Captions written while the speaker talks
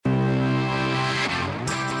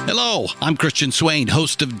Hello, I'm Christian Swain,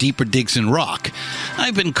 host of Deeper Digs in Rock.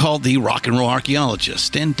 I've been called the rock and roll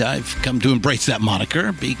archaeologist, and I've come to embrace that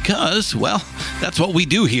moniker because, well, that's what we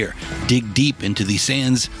do here, dig deep into the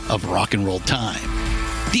sands of rock and roll time.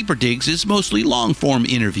 Deeper Digs is mostly long-form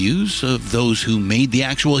interviews of those who made the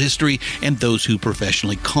actual history and those who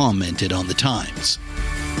professionally commented on the times.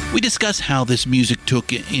 We discuss how this music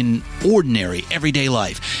took in ordinary, everyday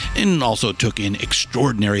life, and also took in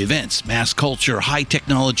extraordinary events, mass culture, high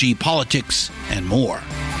technology, politics, and more.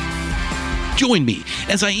 Join me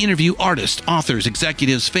as I interview artists, authors,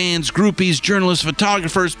 executives, fans, groupies, journalists,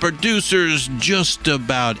 photographers, producers, just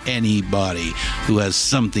about anybody who has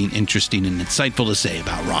something interesting and insightful to say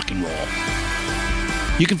about rock and roll.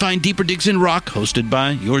 You can find Deeper Digs in Rock, hosted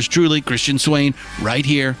by yours truly, Christian Swain, right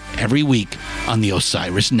here every week on the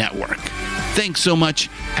Osiris Network. Thanks so much,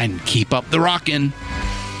 and keep up the rockin'.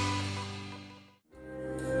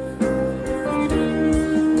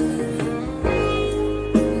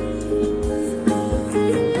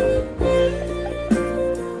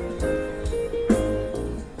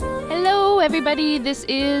 Hello, everybody. This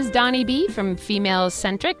is Donnie B from Female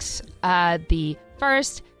Centrics, the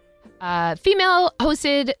first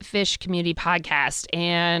female-hosted Fish community podcast,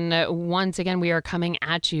 and once again, we are coming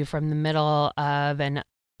at you from the middle of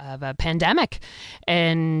a pandemic,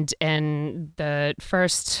 and the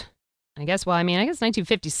first, I guess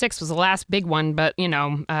 1956 was the last big one, but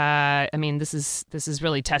this is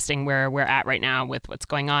really testing where we're at right now with what's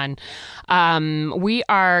going on. We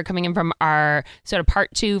are coming in from our sort of part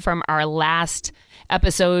 2 from our last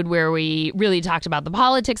episode where we really talked about the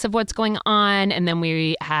politics of what's going on, and then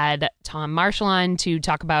we had Tom Marshall on to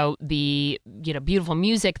talk about the beautiful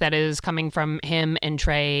music that is coming from him and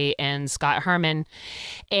Trey and Scott Herman.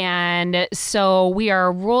 And so we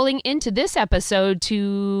are rolling into this episode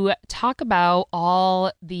to talk about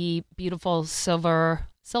all the beautiful silver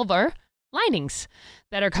linings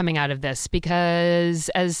that are coming out of this, because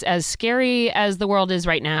as scary as the world is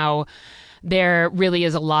right now, there really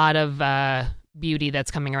is a lot of beauty that's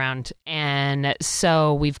coming around. And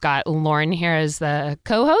so we've got Lauren here as the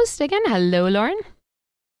co-host again. Hello, Lauren.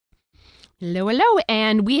 Hello.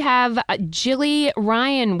 And we have Jilly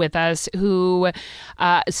Ryan with us, who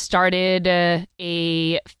started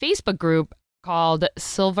a Facebook group called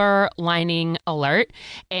Silver Lining Alert.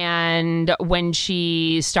 And when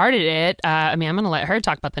she started it, I'm going to let her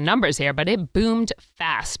talk about the numbers here, but it boomed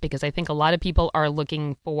fast because I think a lot of people are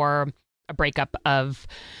looking for a breakup of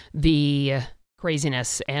the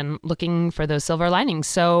craziness and looking for those silver linings.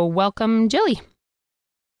 So welcome, Jilly.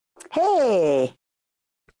 Hey.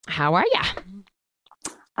 How are ya?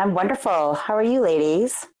 I'm wonderful. How are you,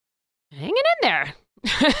 ladies? Hanging in there.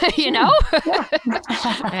 Hanging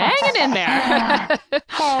in there.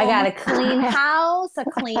 I got a clean house, a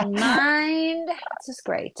clean mind. It's just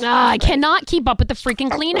great. I cannot keep up with the freaking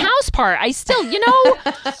clean house part. I still,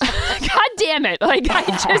 God damn it.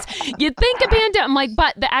 You'd think a pandemic, I'm like,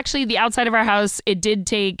 but actually the outside of our house, it did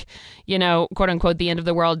take, quote unquote, the end of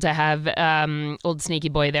the world to have old Sneaky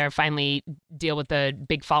Boy there finally deal with the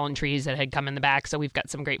big fallen trees that had come in the back. So we've got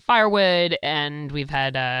some great firewood, and we've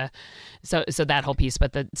had, so that whole piece,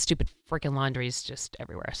 but the stupid freaking laundry is just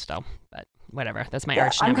everywhere still. But whatever, that's my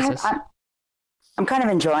arch nemesis. I'm kind of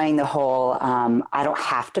enjoying the whole, I don't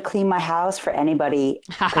have to clean my house for anybody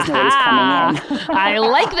because nobody's coming in. I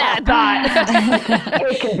like that thought.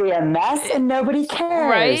 It can be a mess and nobody cares.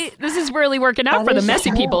 Right? This is really working out for the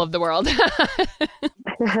messy people of the world.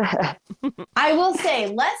 I will say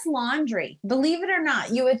less laundry. Believe it or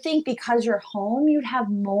not, you would think because you're home, you'd have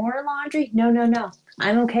more laundry. No.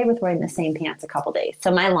 I'm okay with wearing the same pants a couple days.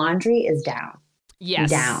 So my laundry is down.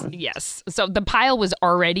 Yes. Down. Yes. So the pile was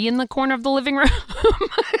already in the corner of the living room.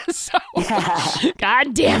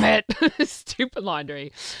 God damn it. Stupid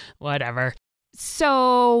laundry. Whatever.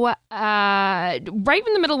 So right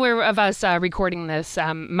in the middle of us recording this,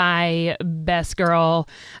 my best girl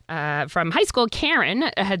from high school, Karen,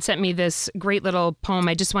 had sent me this great little poem.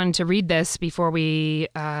 I just wanted to read this before we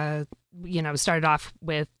started off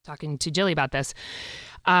with talking to Jilly about this.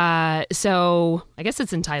 So I guess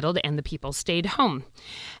it's entitled, "And the People Stayed Home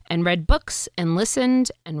and Read Books and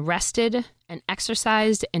Listened and Rested and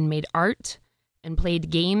Exercised and Made Art and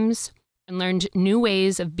Played Games and Learned New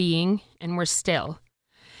Ways of Being and Were Still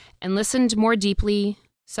and Listened more deeply.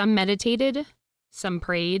 Some meditated, some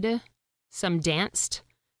prayed, some danced,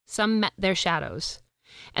 some met their shadows.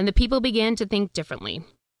 And the people began to think differently.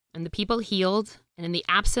 And the people healed, and in the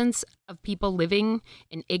absence of people living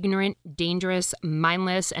in ignorant, dangerous,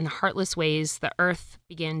 mindless, and heartless ways, the earth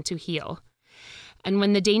began to heal. And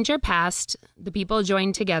when the danger passed, the people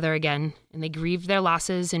joined together again, and they grieved their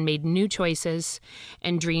losses and made new choices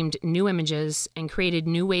and dreamed new images and created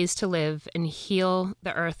new ways to live and heal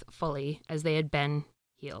the earth fully as they had been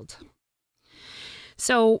healed.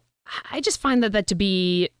 So I just find that to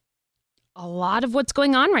be a lot of what's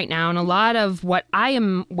going on right now and a lot of what I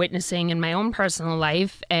am witnessing in my own personal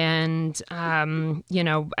life. And,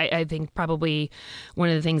 I think probably one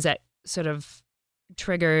of the things that sort of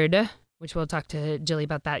triggered, which we'll talk to Jilly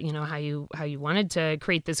about that, how you wanted to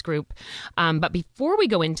create this group. But before we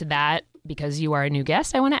go into that, because you are a new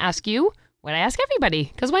guest, I want to ask you what I ask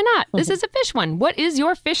everybody, because why not? This is a fish one. What is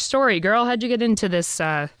your fish story, girl? How'd you get into this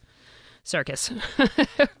circus?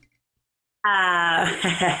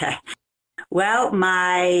 Well,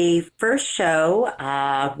 my first show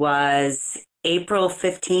was April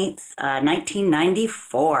 15th,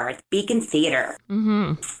 1994 at Beacon Theater.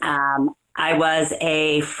 Mm-hmm. I was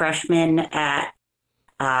a freshman at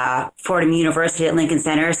Fordham University at Lincoln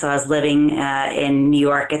Center, so I was living in New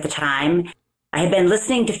York at the time. I had been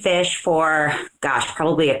listening to Phish for,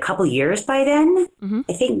 probably a couple years by then. Mm-hmm.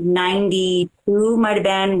 I think 92 might have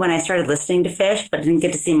been when I started listening to Phish, but didn't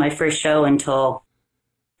get to see my first show until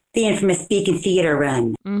the infamous Beacon Theater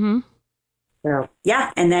run. Mm-hmm. So,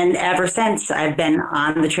 yeah. And then ever since, I've been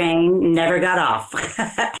on the train, never got off.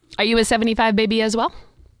 Are you a 75 baby as well?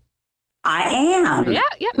 I am. Yeah,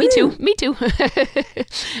 me too.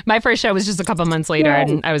 My first show was just a couple months later,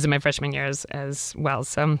 and I was in my freshman year as well.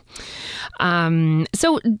 So,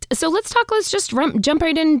 so let's just jump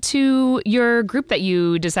right into your group that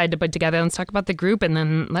you decided to put together. Let's talk about the group, and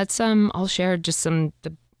then let's all share just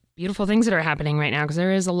the beautiful things that are happening right now, because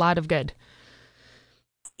there is a lot of good.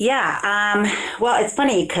 Yeah. Well, it's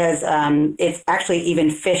funny because it's actually even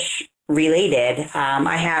Phish related.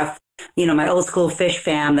 I have my old school Phish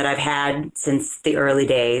fam that I've had since the early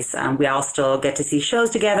days. We all still get to see shows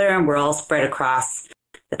together, and we're all spread across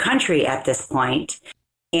the country at this point.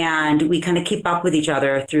 And we kind of keep up with each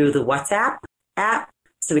other through the WhatsApp app.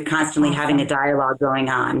 So we're constantly having a dialogue going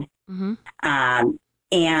on. Mm-hmm.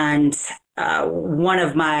 And one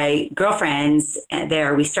of my girlfriends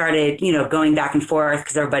there, we started, going back and forth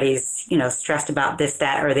because everybody's, stressed about this,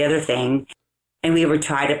 that, or the other thing. And we would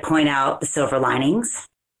try to point out the silver linings.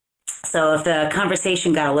 So if the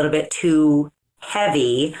conversation got a little bit too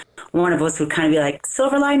heavy, one of us would kind of be like,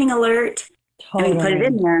 silver lining alert. Totally. And we put it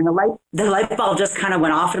in there, and the light bulb just kind of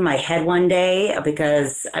went off in my head one day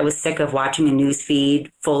because I was sick of watching a news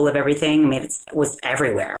feed full of everything. I mean, it was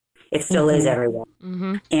everywhere. It still is everywhere.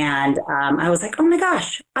 Mm-hmm. And I was like, oh my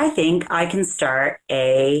gosh, I think I can start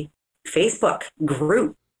a Facebook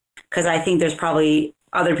group, because I think there's probably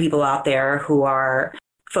other people out there who are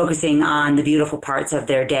focusing on the beautiful parts of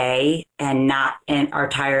their day and are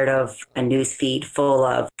tired of a news feed full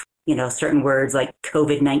of, certain words like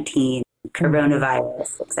COVID-19,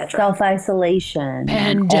 coronavirus, etc. Self-isolation.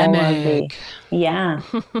 Pandemic.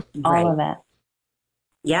 All of it.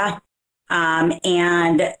 Yeah.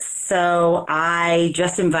 And so I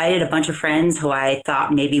just invited a bunch of friends who I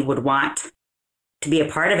thought maybe would want to be a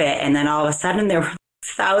part of it. And then all of a sudden there were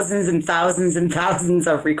thousands and thousands and thousands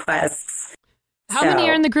of requests. How many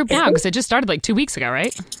are in the group now? Because it just started like 2 weeks ago,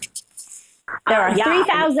 right? There are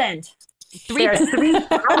 3,000. There's 3,000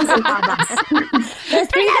 of us. There's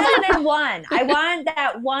 3,001. I want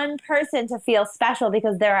that one person to feel special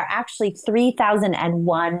because there are actually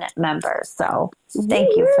 3,001 members. So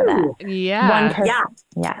thank you for that. Yeah. One person. Yeah.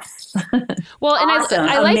 Yes. Well, and awesome.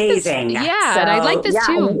 I like amazing. This. Yeah, and I like this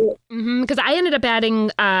too. Because I ended up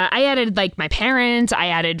adding, like my parents, I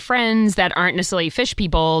added friends that aren't necessarily Phish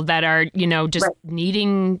people that are, just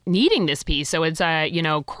needing this piece. So it's,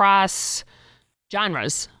 cross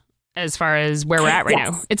genres. As far as where we're at right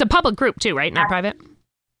now. It's a public group too, right? Not private?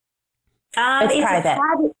 It's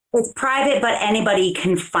private. It's private, but anybody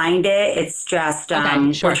can find it. It's just,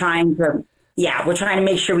 sure. we're trying to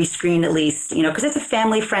make sure we screen at least, because it's a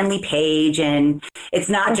family friendly page, and it's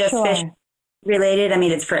not just Phish related. I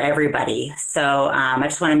mean, it's for everybody. So I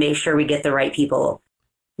just want to make sure we get the right people,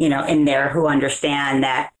 in there who understand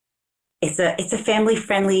that it's a family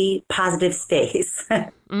friendly, positive space.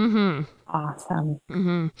 Mm-hmm. Awesome.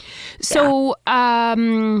 Mm-hmm. So,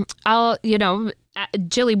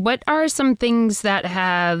 Jilly, what are some things that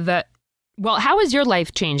how is your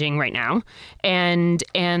life changing right now? And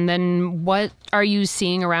then what are you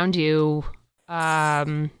seeing around you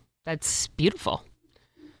that's beautiful?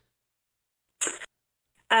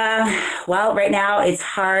 Well, right now it's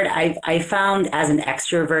hard. I found as an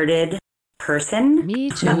extroverted person. Me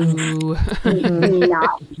too.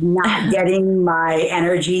 not getting my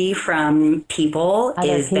energy from people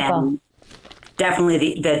been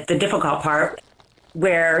definitely the difficult part.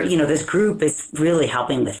 where, this group is really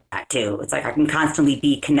helping with that too. It's like I can constantly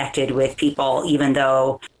be connected with people, even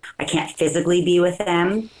though I can't physically be with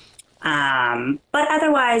them. But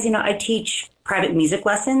otherwise, I teach private music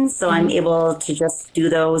lessons, so I'm able to just do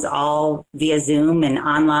those all via Zoom and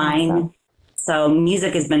online. Awesome. So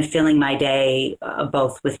music has been filling my day,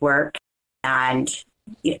 both with work and,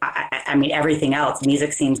 I mean, everything else.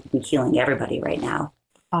 Music seems to be healing everybody right now.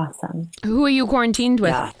 Awesome. Who are you quarantined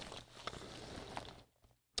with? Yeah.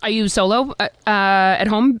 Are you solo at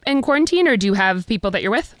home in quarantine, or do you have people that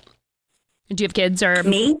you're with? Do you have kids or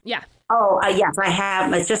me? Yeah. Oh, yes, I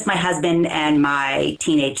have. It's just my husband and my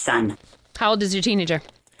teenage son. How old is your teenager?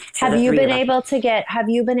 So have you been able to get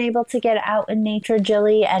out in nature,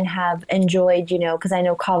 Jilly, and have enjoyed, because I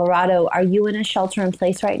know Colorado, are you in a shelter in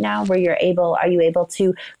place right now where are you able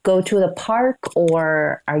to go to the park,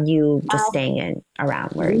 or are you just staying in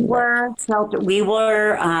around where you live? We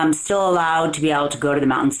were still allowed to be able to go to the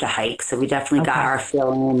mountains to hike. So we definitely got our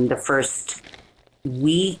fill in the first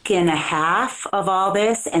week and a half of all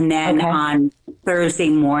this. And then on Thursday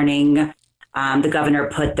morning, the governor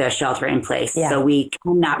put the shelter in place. Yeah. So we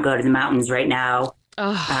cannot go to the mountains right now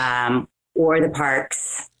or the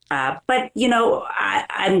parks. But,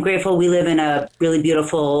 I'm grateful we live in a really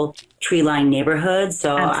beautiful tree-lined neighborhood.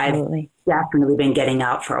 So Absolutely. I've definitely been getting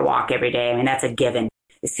out for a walk every day. I mean, that's a given.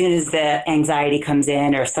 As soon as the anxiety comes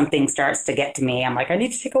in or something starts to get to me, I'm like, I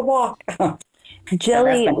need to take a walk.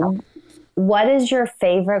 Jilly, what is your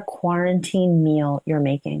favorite quarantine meal you're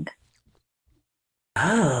making?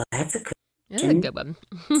 Oh, that's a good That's a good one.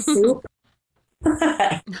 Soup.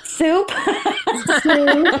 Soup?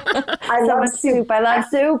 I love soup. I love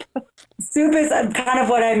soup. Soup is kind of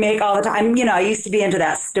what I make all the time. I used to be into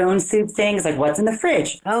that stone soup thing. It's like, what's in the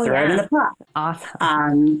fridge? Throw it in the pot.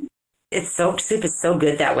 Awesome. Soup is so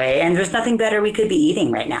good that way. And there's nothing better we could be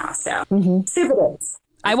eating right now. So soup it is.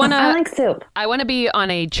 I like soup. I want to be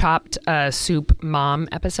on a chopped soup mom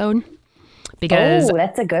episode because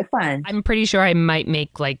that's a good one. I'm pretty sure I might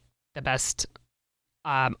make like the best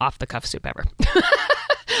off the cuff soup ever.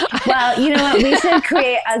 Well, you know what? We should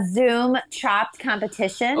create a Zoom chopped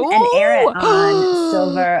competition and air it on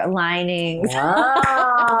Silver Linings.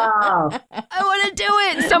 Wow. I want to do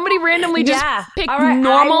it. Somebody randomly just pick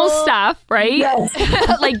normal stuff, right?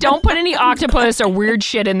 Yes. Like, don't put any octopus or weird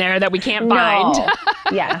shit in there that we can't find.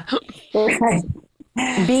 Yeah.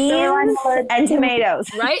 Beans and tomatoes.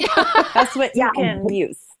 Right? That's what you can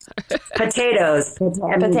use. Potatoes.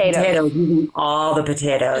 Using all the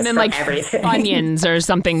potatoes. And then like everything. onions or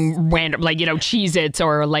something random, like, Cheez-Its,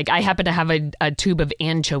 or like I happen to have a tube of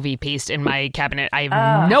anchovy paste in my cabinet. I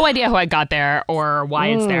have no idea how I got there or why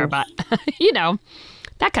it's there, but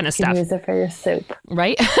that kind of stuff. Use it for your soup.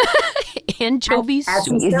 Right? Anchovy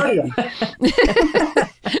soup.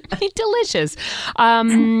 Delicious.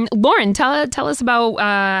 Lauren, tell us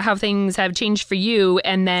about how things have changed for you.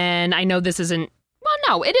 And then I know this isn't, well,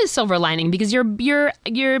 no, it is silver lining because you're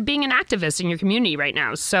being an activist in your community right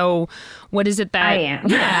now. So what is it that I am?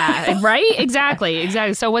 Yeah, right? Exactly.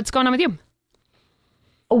 So what's going on with you?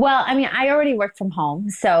 Well, I mean, I already work from home.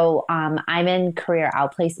 So I'm in career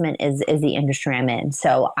outplacement is the industry I'm in.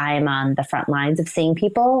 So I'm on the front lines of seeing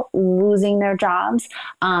people losing their jobs.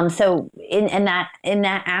 So in that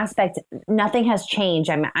aspect, nothing has changed.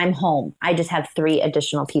 I'm home. I just have 3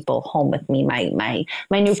 additional people home with me. My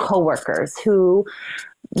new coworkers who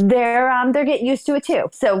they're getting used to it too.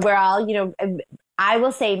 So we're all, I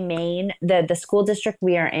will say Maine, the school district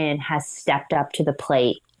we are in has stepped up to the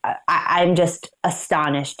plate. I'm just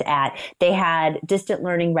astonished at, they had distant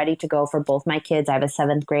learning ready to go for both my kids. I have a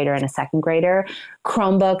 7th grader and a 2nd grader.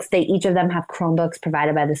 Chromebooks, each of them have Chromebooks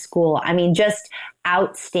provided by the school. I mean, just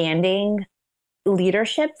outstanding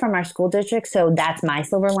leadership from our school district. So that's my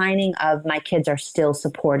silver lining of my kids are still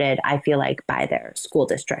supported, I feel like, by their school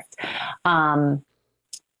district. But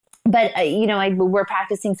we're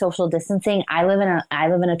practicing social distancing. I live in a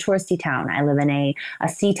touristy town. I live in a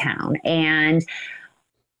sea town, and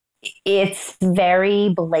it's very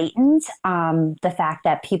blatant, the fact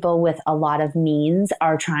that people with a lot of means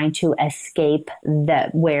are trying to escape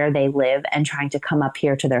where they live and trying to come up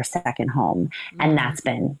here to their second home. And that's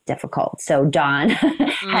been difficult. So Dawn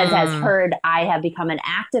has heard I have become an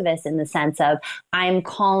activist in the sense of I'm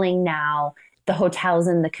calling now the hotels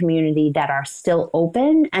in the community that are still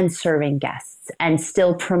open and serving guests and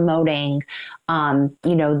still promoting,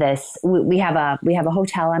 this. We have a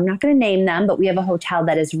hotel. I'm not going to name them, but we have a hotel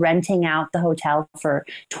that is renting out the hotel for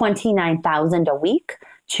 $29,000 a week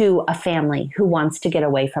to a family who wants to get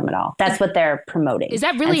away from it all. That's what they're promoting. Is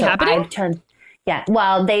that really happening? Yeah.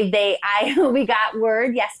 Well, we got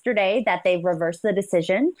word yesterday that they've reversed the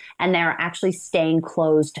decision and they're actually staying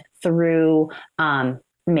closed through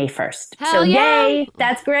May 1st. Hell so yeah. Yay,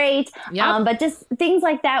 that's great. Yep. But just things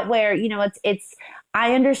like that where, it's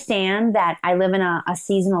I understand that I live in a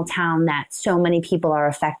seasonal town that so many people are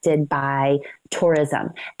affected by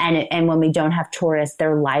tourism. And when we don't have tourists,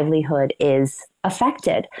 their livelihood is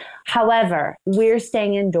affected. However, we're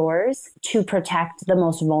staying indoors to protect the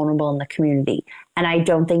most vulnerable in the community. And I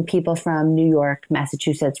don't think people from New York,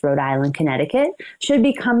 Massachusetts, Rhode Island, Connecticut should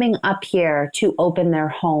be coming up here to open their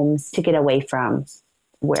homes to get away from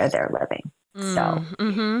where they're living. So,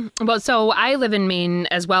 Well, so I live in Maine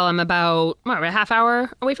as well. I'm about a half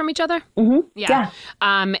hour away from each other. Yeah.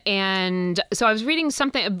 And so I was reading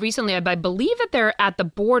something recently. I believe that they're at the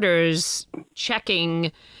borders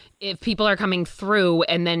checking if people are coming through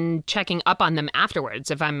and then checking up on them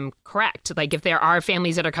afterwards, if I'm correct. Like if there are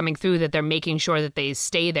families that are coming through, that they're making sure that they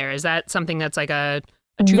stay there. Is that something that's like a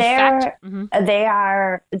true fact?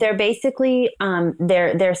 They're basically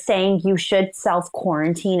they're saying you should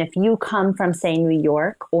self-quarantine if you come from, say, New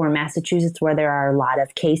York or Massachusetts, where there are a lot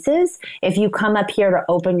of cases. If you come up here to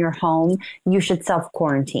open your home, you should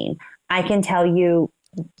self-quarantine. I can tell you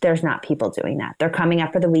there's not people doing that. They're coming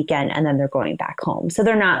up for the weekend and then they're going back home. So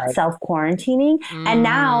they're not self-quarantining. And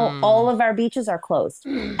now all of our beaches are closed.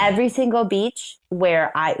 Every single beach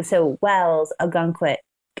so Wells, Ogunquit,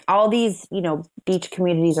 all these, beach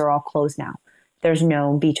communities are all closed now. There's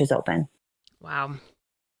no beaches open. Wow.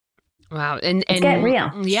 And it's getting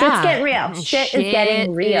real. Yeah. Shit's getting real. Shit is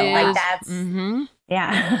getting real. Like that's,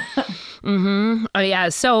 yeah. Oh yeah.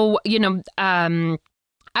 So,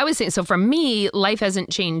 I was saying, so for me, life hasn't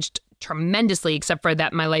changed tremendously, except for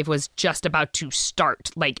that my life was just about to start,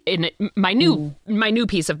 like in my new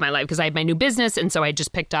piece of my life, because I have my new business, and so I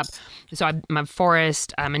just picked up. So I'm a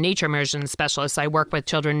forest, I'm a nature immersion specialist. So I work with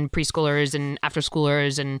children, preschoolers, and after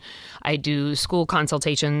schoolers, and I do school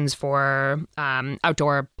consultations for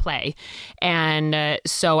outdoor play, and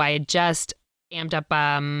so I had just amped up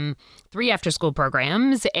 3 after-school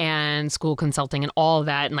programs and school consulting and all of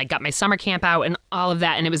that, and like got my summer camp out and all of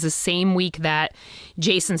that. And it was the same week that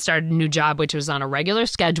Jason started a new job, which was on a regular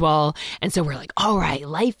schedule. And so we're like, all right,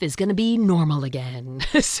 life is going to be normal again.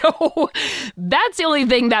 So that's the only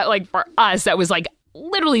thing that, like, for us, that was like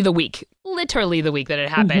literally the week that it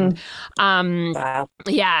happened. Wow.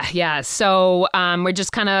 Yeah. So we're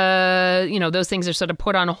just kind of, those things are sort of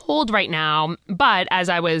put on hold right now. But as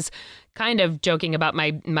I was kind of joking about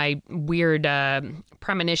my weird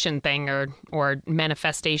premonition thing or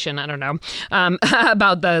manifestation, I don't know,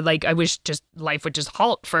 about the, like, I wish just life would just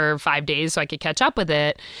halt for 5 days so I could catch up with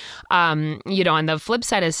it. On the flip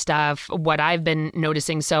side of stuff, what I've been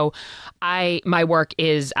noticing, so my work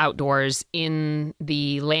is outdoors in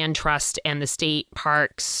the land trust and the state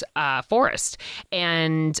parks forest,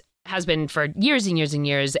 and has been for years and years and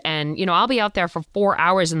years. And, I'll be out there for 4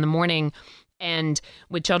 hours in the morning and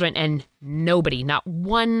with children, and nobody, not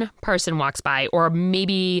one person walks by, or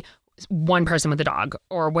maybe one person with a dog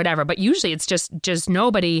or whatever, but usually it's just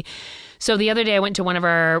nobody. So the other day I went to one of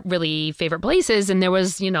our really favorite places, and there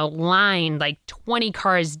was, line like 20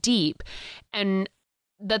 cars deep. And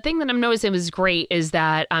the thing that I'm noticing was great is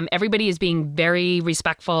that everybody is being very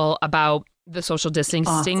respectful about the social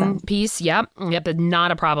distancing piece. Yep.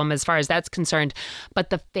 Not a problem as far as that's concerned.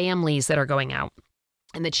 But the families that are going out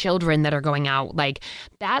and the children that are going out, like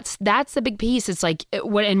that's the big piece. It's like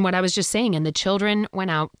what I was just saying, and the children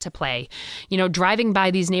went out to play, driving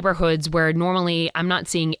by these neighborhoods where normally I'm not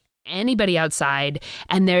seeing anybody outside,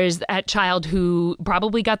 and there's that child who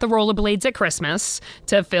probably got the rollerblades at Christmas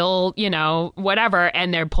to fill, whatever,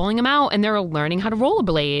 and they're pulling them out and they're learning how to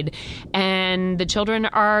rollerblade, and the children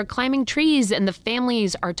are climbing trees, and the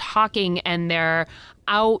families are talking, and they're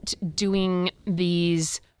out doing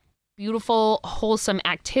these beautiful, wholesome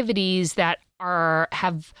activities that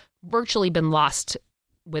have virtually been lost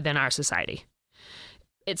within our society.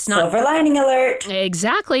 It's not silver lining alert.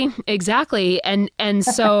 Exactly. And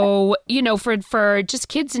so, for just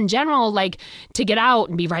kids in general, like to get out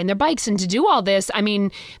and be riding their bikes and to do all this, I mean,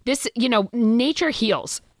 this, nature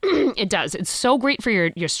heals. It does. It's so great for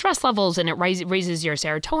your stress levels, and it raises your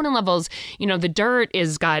serotonin levels. The dirt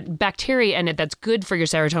is got bacteria in it that's good for your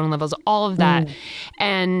serotonin levels, all of that.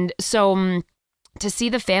 And so to see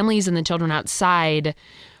the families and the children outside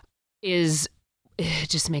it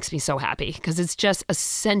just makes me so happy, because it's just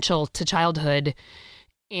essential to childhood.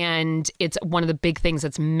 And it's one of the big things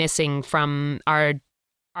that's missing from our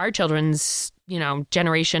children's,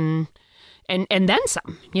 generation. And then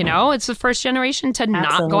some, it's the first generation to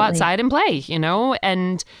not go outside and play,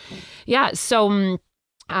 and yeah. So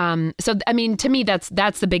So I mean, to me, that's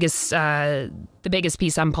the biggest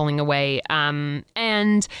piece I'm pulling away.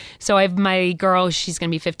 And so I have my girl. She's going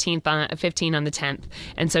to be 15 on the 10th,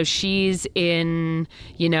 and so she's in,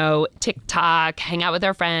 TikTok, hang out with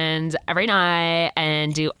her friends every night,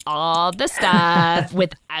 and do all the stuff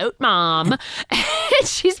without mom. And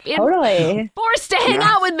she's being forced to hang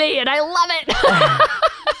out with me, and I love it.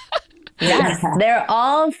 Yes, they're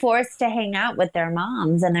all forced to hang out with their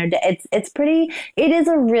moms, and it is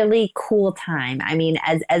a really cool time. I mean,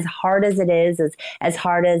 as hard as it is, as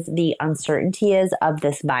hard as the uncertainty is of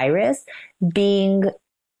this virus, being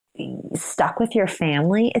stuck with your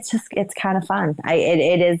family, it's kind of fun.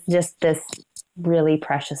 It is just this really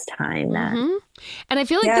precious time that, and I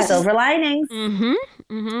feel like this silver linings.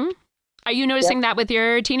 Are you noticing that with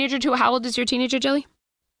your teenager too? How old is your teenager, Jilly?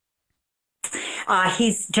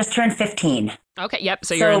 He's just turned 15. Okay, yep.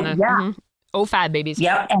 So you're in the 05 babies.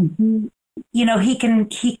 Yep, and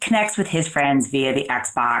he connects with his friends via the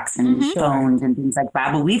Xbox and phones and things like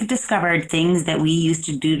that. But we've discovered things that we used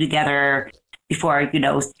to do together before, it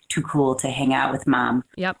was too cool to hang out with mom.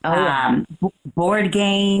 Yep. Board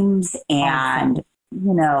games and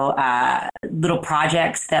little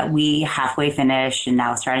projects that we halfway finished and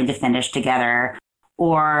now starting to finish together.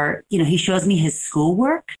 Or he shows me his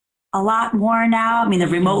schoolwork a lot more now. I mean, the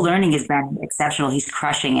remote learning has been exceptional. He's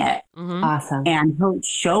crushing it. Awesome. And he'll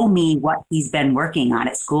show me what he's been working on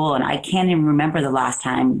at school. And I can't even remember the last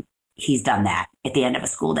time he's done that at the end of a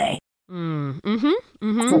school day. So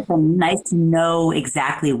it's been nice to know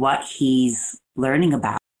exactly what he's learning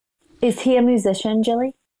about. Is he a musician,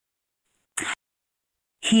 Jilly?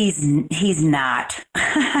 He's not. He's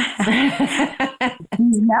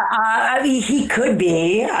not. I mean, he could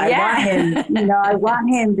be. I want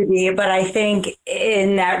him to be. But I think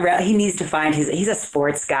in that he needs to find he's a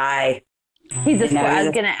sports guy. He's a sport. I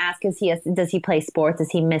was going to ask: does he play sports?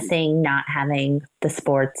 Is he missing not having the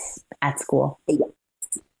sports at school?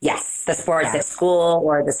 Yes, the sports at school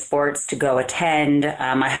or the sports to go attend.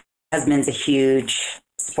 My husband's a huge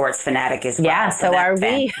sports fanatic as well. Yeah, so are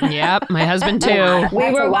we. Yep, my husband too.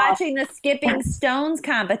 We were watching the Skipping Stones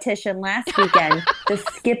competition last weekend. The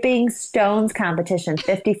Skipping Stones competition,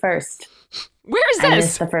 51st. Where is this? I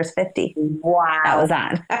missed the first 50. Wow. That was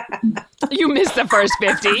on. You missed the first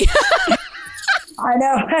 50. I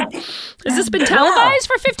know. Has this been televised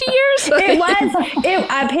for 50 years? It was. It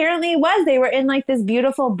apparently was. They were in like this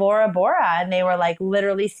beautiful Bora Bora, and they were like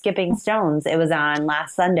literally skipping stones. It was on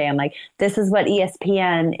last Sunday. I'm like, this is what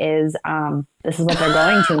ESPN is. This is what they're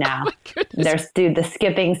going to now. They're the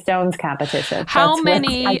skipping stones competition. How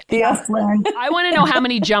many? I want to know how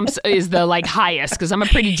many jumps is the highest, because I'm a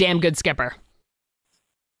pretty damn good skipper.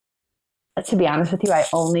 To be honest with you, I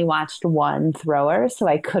only watched one thrower, so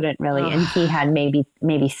I couldn't really. And he had maybe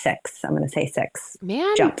 6. I'm going to say 6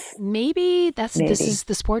 jumps. Maybe this is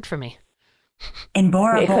the sport for me. In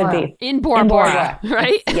Bora Bora. It could be. In Bora Bora,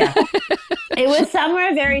 right? Yeah. It was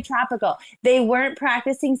somewhere very tropical. They weren't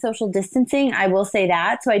practicing social distancing. I will say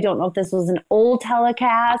that. So I don't know if this was an old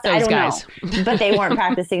telecast. I don't know. But they weren't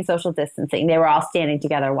practicing social distancing. They were all standing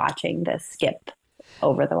together watching the skip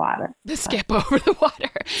over the water. The skip over the water.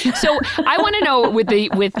 So I want to know with the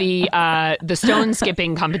stone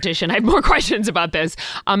skipping competition. I have more questions about this.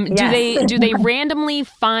 Do they randomly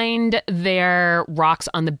find their rocks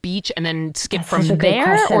on the beach and then skip from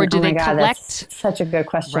there, or do they collect? That's such a good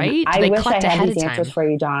question. Right? I wish I had these answers for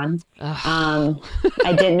you, Dawn. I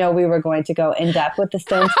didn't know we were going to go in depth with the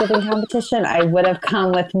stone skipping competition. I would have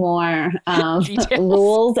come with more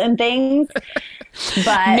rules and things.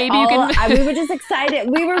 But maybe we were just excited.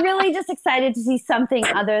 We were really just excited to see something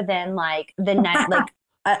other than a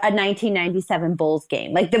 1997 Bulls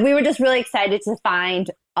game. We were just really excited to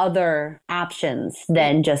find other options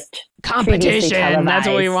than just competition. That's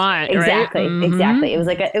what we want. Exactly. Right? Exactly.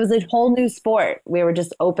 It was a whole new sport. We were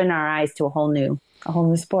just opening our eyes to a whole new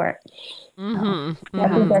sport. I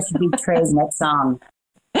think that should be Trey's next song.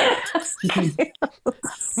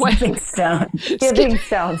 Skipping Stones. Skipping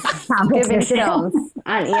Stones. Skipping Stones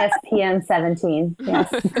on ESPN 17. Yes.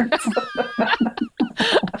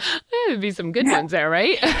 There'd be some good ones there,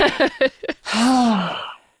 right?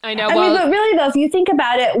 I know. I mean, but really though, if you think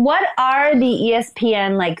about it, what are the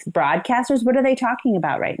ESPN broadcasters? What are they talking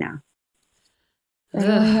about right now? There's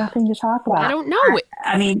really nothing to talk about. I don't know.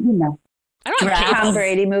 I mean, I don't know. Tom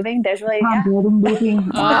Brady moving. There's really moving.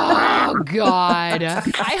 Oh God!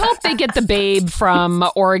 I hope they get the babe from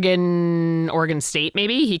Oregon State.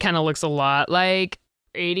 Maybe he kind of looks a lot like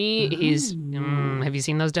Brady. He's. Have you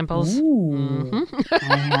seen those dimples? I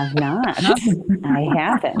have not. I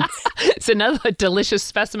haven't. It's another delicious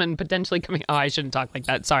specimen potentially coming. Oh, I shouldn't talk like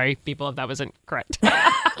that. Sorry, people, if that wasn't correct.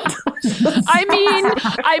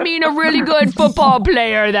 I mean a really good football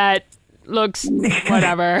player that looks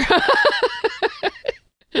whatever.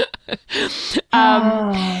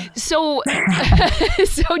 So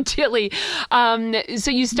Jilly,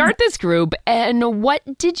 so you start this group, and what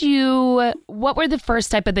were the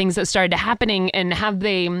first type of things that started happening, and have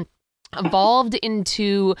they evolved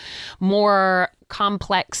into more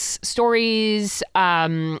complex stories,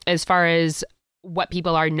 as far as what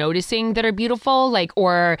people are noticing that are beautiful? Like,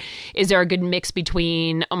 or is there a good mix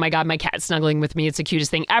between, oh my God, my cat's snuggling with me, it's the cutest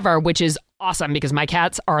thing ever, which is awesome because my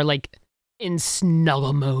cats are like in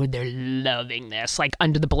snuggle mode. They're loving this, like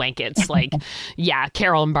under the blankets, like, yeah,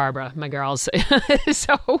 Carol and Barbara, my girls.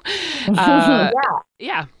 So,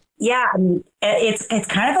 yeah. Yeah, I mean, it's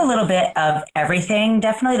kind of a little bit of everything.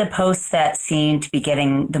 Definitely the posts that seem to be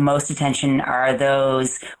getting the most attention are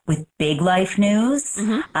those with big life news.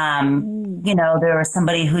 Mm-hmm. There was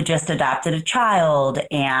somebody who just adopted a child,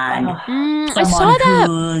 and I saw that.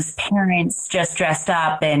 Whose parents just dressed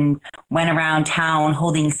up and went around town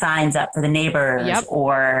holding signs up for the neighbors. Yep.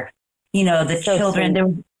 Or, the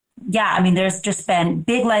children. Yeah, I mean, there's just been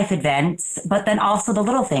big life events, but then also the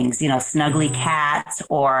little things, snuggly cats,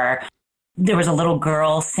 or there was a little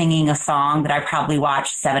girl singing a song that I probably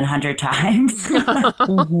watched 700 times.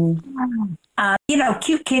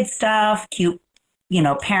 Cute kid stuff, cute,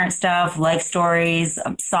 parent stuff, life stories,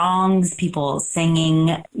 songs, people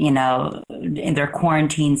singing, in their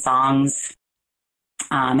quarantine songs,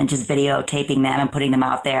 and just videotaping them and putting them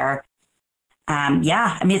out there. I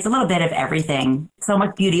mean, it's a little bit of everything. So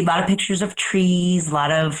much beauty, a lot of pictures of trees, a lot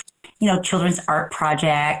of, children's art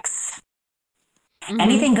projects. Mm-hmm.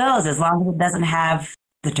 Anything goes as long as it doesn't have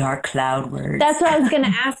the dark cloud words. That's what I was going to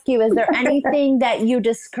ask you. Is there anything that you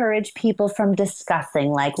discourage people from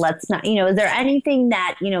discussing? Like, let's not, is there anything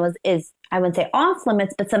that, is I wouldn't say off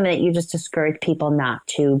limits, but something that you just discourage people not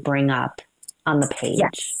to bring up on the page?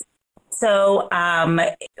 Yes. So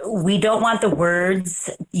we don't want the words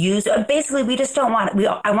used. Basically, we just don't want.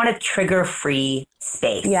 I want a trigger-free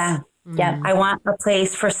space. Yeah. Yeah. I want a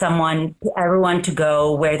place for everyone to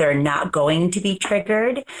go where they're not going to be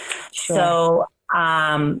triggered. Sure. So,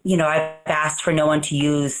 I've asked for no one to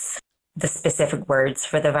use the specific words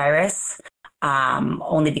for the virus.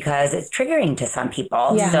 Only because it's triggering to some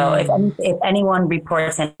people. Yeah. So if anyone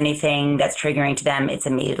reports anything that's triggering to them, it's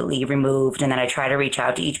immediately removed. And then I try to reach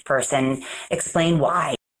out to each person, explain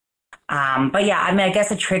why. But yeah, I mean, I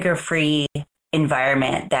guess a trigger-free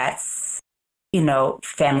environment that's,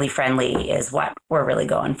 family friendly is what we're really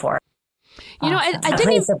going for. I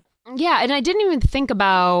didn't even think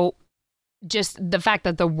about just the fact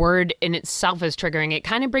that the word in itself is triggering. It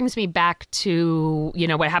kind of brings me back to,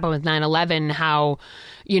 what happened with 9/11, how,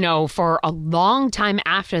 for a long time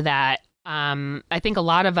after that, I think a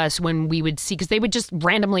lot of us, when we would see, because they would just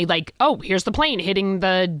randomly like, oh, here's the plane hitting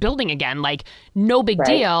the building again, like no big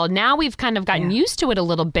deal. Now we've kind of gotten used to it a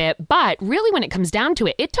little bit, but really when it comes down to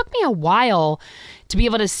it, it took me a while to be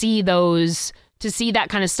able to see that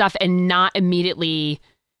kind of stuff and not immediately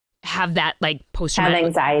have that like post-traumatic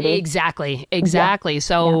anxiety. Exactly. Yeah.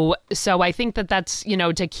 So I think that's,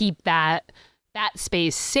 to keep that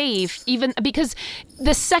space safe, even because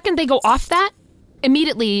the second they go off that,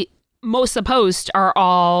 immediately most of the posts are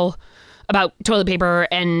all about toilet paper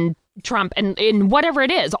and Trump and whatever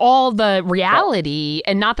it is, all the reality,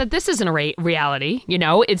 and not that this isn't a reality,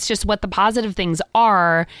 it's just what the positive things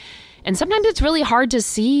are. And sometimes it's really hard to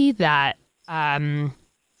see that,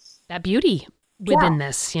 that beauty within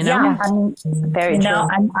this, Yeah, very true.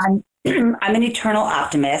 I'm an eternal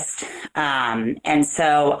optimist. And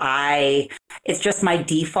so it's just my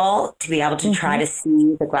default to be able to try to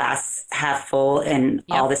see the glass half full in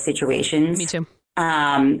all the situations. Me too.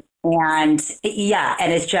 And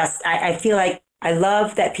it's just, I feel like I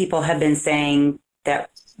love that people have been saying that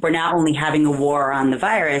we're not only having a war on the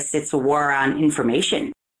virus, it's a war on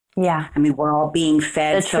information. Yeah. I mean, we're all being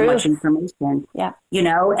fed so much information. Yeah.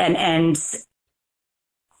 And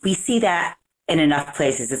we see that in enough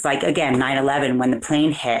places. It's like, again, 9/11, when the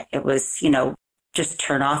plane hit, it was, just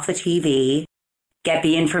turn off the TV, get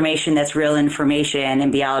the information that's real information,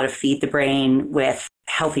 and be able to feed the brain with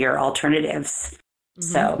healthier alternatives. Mm-hmm.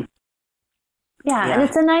 So. Yeah, and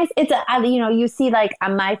you see, like,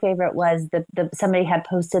 my favorite was somebody had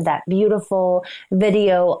posted that beautiful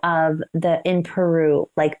video of in Peru,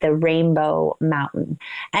 like the Rainbow Mountain.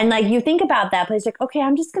 And like, you think about that place, like, okay,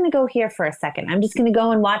 I'm just going to go here for a second. I'm just going to go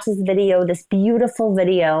and watch this beautiful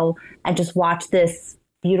video, and just watch this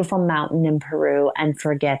beautiful mountain in Peru and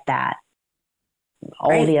forget that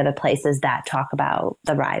all the other places that talk about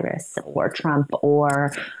the virus or Trump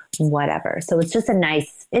or whatever. So it's just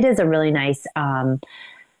it is a really nice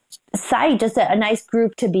site, just a nice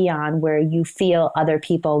group to be on where you feel other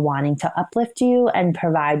people wanting to uplift you and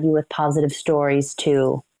provide you with positive stories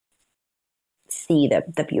to see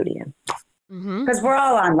the beauty in. Because we're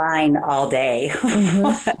all online all day.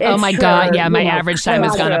 Oh my God. Yeah, my average time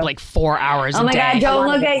has gone up like 4 hours a day. Oh my God, don't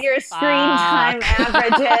look at your screen time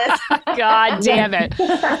averages. God damn it.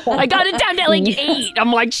 I got it down to like 8.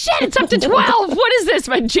 I'm like, shit, it's up to 12. What is this?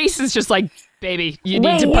 But Jason's just like, baby, you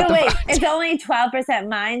need to put the it's only 12%.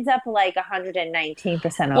 Mine's up like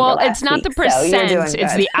 119% over Well, last it's not week, the percent, so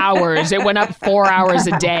it's the hours. It went up 4 hours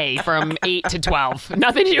a day from 8 to 12.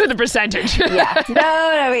 Nothing to do with the percentage. Yeah. No,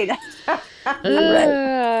 I mean...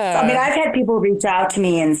 I mean, I've had people reach out to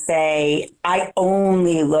me and say, I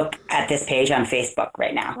only look at this page on Facebook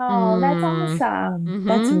right now. Oh, that's awesome.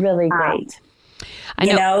 That's really great.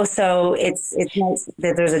 You know, so it's nice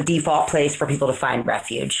that there's a default place for people to find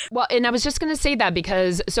refuge. Well, and I was just going to say that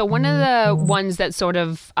because one of the ones that sort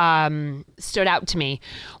of stood out to me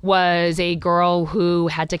was a girl who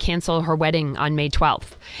had to cancel her wedding on May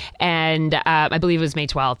 12th. And I believe it was May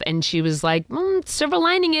 12th. And she was like, silver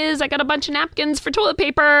lining is I got a bunch of napkins for toilet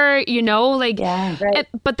paper, you know, like, yeah, right.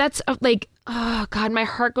 But that's like, oh God, my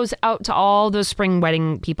heart goes out to all those spring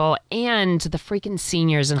wedding people and the freaking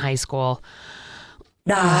seniors in high school.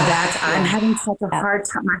 No, I'm having such a hard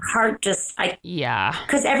time. My heart just,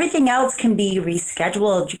 because everything else can be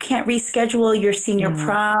rescheduled. You can't reschedule your senior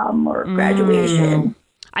prom or graduation.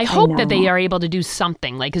 I hope that they are able to do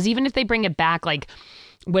something, like, because even if they bring it back, like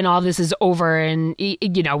when all this is over and,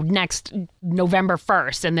 you know, next November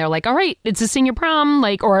 1st, and they're like, all right, it's a senior prom,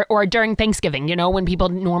 like, or during Thanksgiving, you know, when people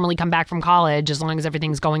normally come back from college, as long as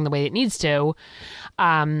everything's going the way it needs to,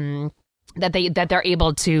 that they're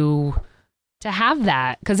able to have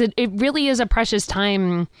that, because it really is a precious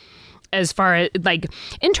time as far as, like,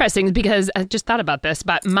 interesting, because I just thought about this,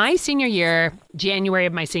 but my senior year, January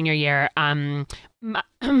of my senior year, my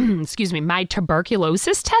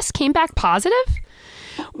tuberculosis test came back positive,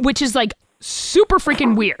 which is like super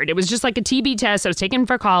freaking weird. It was just like a TB test I was taking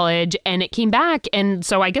for college, and it came back. And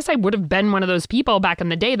so I guess I would have been one of those people back in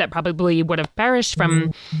the day that probably would have perished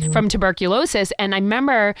from tuberculosis. And I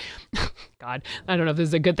remember, God, I don't know if this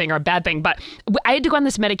is a good thing or a bad thing, but I had to go on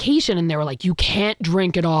this medication, and they were like, you can't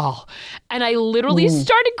drink at all. And I literally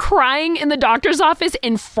started crying in the doctor's office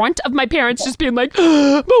in front of my parents, just being like,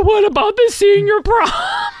 but what about the senior prom?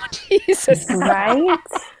 Jesus. Right?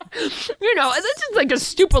 You know, that's just like a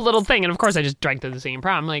stupid little thing. And of course I just drank to the senior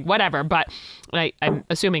prom, like, whatever. But I'm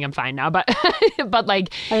assuming I'm fine now, but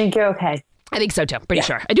like, I think you're okay. I think so too. Pretty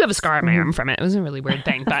sure. I do have a scar on my arm from it. It was a really weird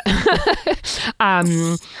thing, but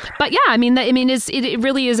but yeah, I mean, it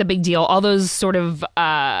really is a big deal. All those sort of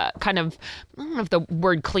kind of, I don't know if the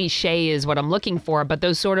word cliche is what I'm looking for, but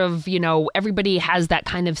those sort of, you know, everybody has that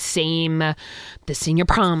kind of same, the senior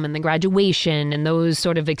prom and the graduation and those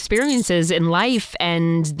sort of experiences in life,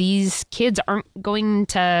 and these kids aren't going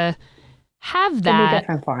to have that. It'll be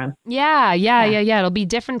different for them. Yeah. It'll be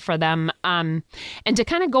different for them. And to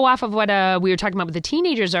kind of go off of what we were talking about with the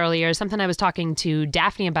teenagers earlier, something I was talking to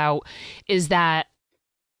Daphne about is that,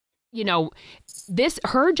 you know,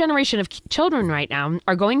 her generation of children right now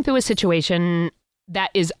are going through a situation that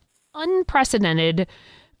is unprecedented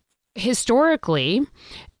historically,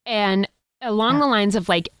 and along the lines of,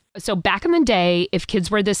 like, so back in the day, if kids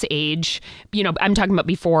were this age, you know, I'm talking about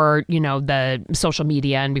before, you know, the social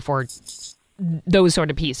media and before those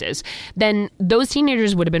sort of pieces, then those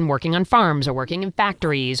teenagers would have been working on farms or working in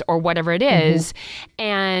factories or whatever it is.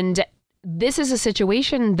 And this is a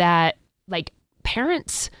situation that, like,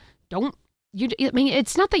 parents don't, I mean,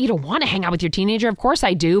 it's not that you don't want to hang out with your teenager. Of course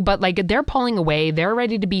I do. But, like, they're pulling away. They're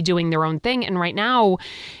ready to be doing their own thing. And right now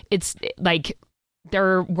it's like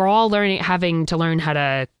we're all having to learn how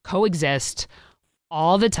to coexist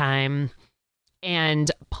all the time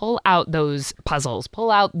and pull out those puzzles, pull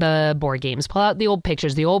out the board games, pull out the old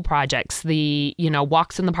pictures, the old projects, the, you know,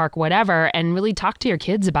 walks in the park, whatever, and really talk to your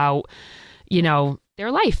kids about, you know,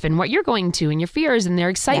 their life and what you're going to and your fears and their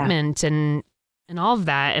excitement and all of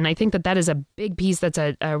that. And I think that is a big piece. That's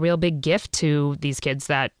a real big gift to these kids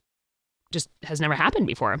that just has never happened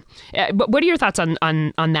before. But what are your thoughts on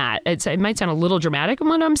that? It might sound a little dramatic in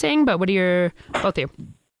what I'm saying, but what are both of you?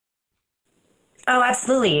 Oh,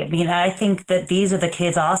 absolutely. I mean, I think that these are the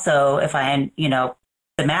kids also, if the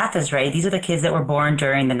math is right, these are the kids that were born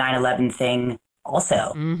during the 9/11 thing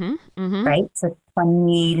also, right? So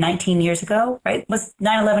 19 years ago, right? Was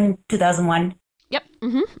 9/11 2001? Yep.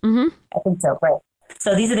 I think so, right.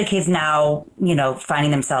 So these are the kids now, you know, finding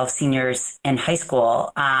themselves seniors in high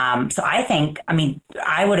school. So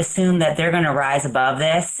I would assume that they're going to rise above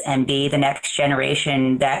this and be the next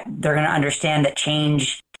generation, that they're going to understand that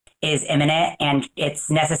change is imminent and it's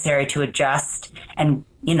necessary to adjust and,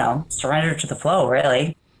 surrender to the flow,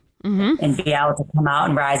 really, and be able to come out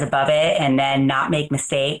and rise above it and then not make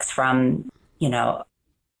mistakes from,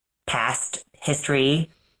 past history.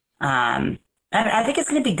 I think it's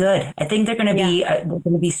going to be good. I think they're going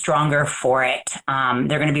to be stronger for it.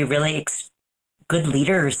 They're going to be really good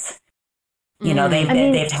leaders. They've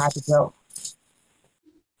had to go.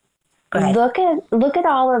 Go ahead. Look at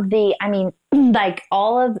all of the,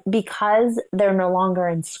 because they're no longer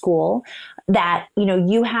in school, that,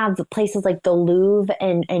 you have places like the Louvre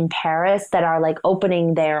in Paris that are like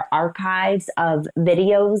opening their archives of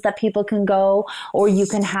videos that people can go, or you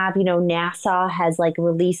can have, NASA has like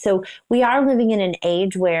released. So we are living in an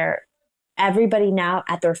age where everybody now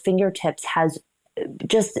at their fingertips has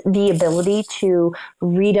just the ability to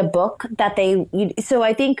read a book so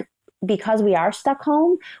I think because we are stuck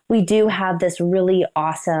home, we do have this really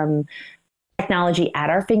awesome technology at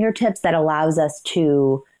our fingertips that allows us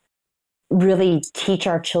to really teach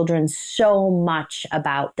our children so much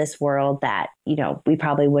about this world that, we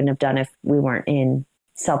probably wouldn't have done if we weren't in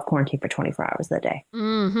self-quarantine for 24 hours a day.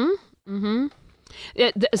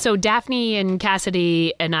 So Daphne and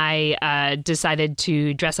Cassidy and I decided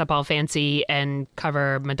to dress up all fancy and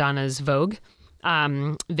cover Madonna's Vogue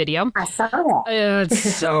video. I saw that.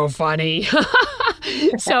 It's so funny.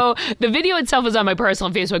 So the video itself is on my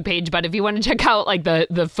personal Facebook page, but if you want to check out like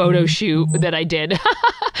the photo shoot that I did,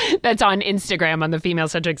 that's on Instagram, on the Female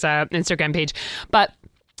Centrics Instagram page. But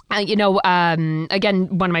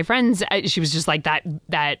again, one of my friends, she was just like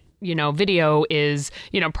that video is,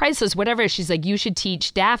 priceless, whatever. She's like, you should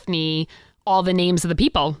teach Daphne all the names of the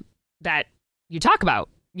people that you talk about.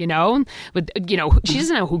 She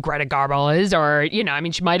doesn't know who Greta Garbo is, or,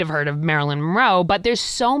 she might have heard of Marilyn Monroe, but there's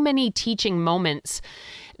so many teaching moments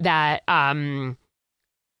that, and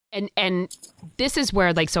this is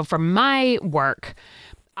where, so for my work,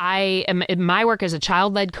 my work is a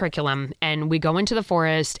child-led curriculum, and we go into the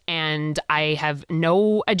forest and I have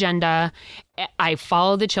no agenda. I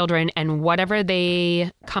follow the children, and whatever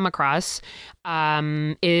they come across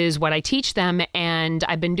is what I teach them. And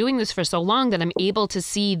I've been doing this for so long that I'm able to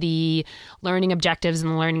see the learning objectives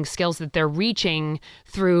and the learning skills that they're reaching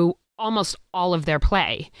through almost all of their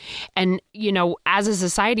play. And, as a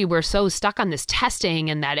society, we're so stuck on this testing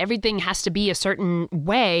and that everything has to be a certain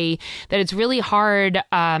way that it's really hard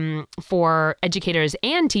for educators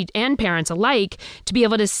and parents alike to be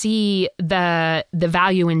able to see the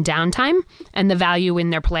value in downtime and the value in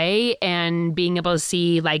their play, and being able to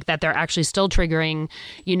see that they're actually still triggering,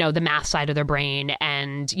 the math side of their brain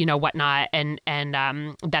and, whatnot. And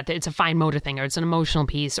that it's a fine motor thing, or it's an emotional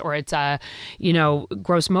piece, or it's a,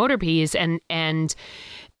 gross motor piece. And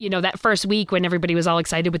that first week when everybody was all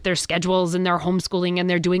excited with their schedules and their homeschooling and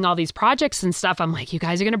they're doing all these projects and stuff, I'm like, you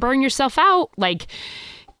guys are going to burn yourself out.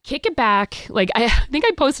 Kick it back. I think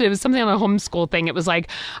I posted, it was something on the homeschool thing. It was like,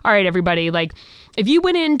 all right, everybody, if you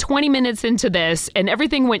went in 20 minutes into this and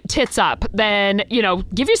everything went tits up, then,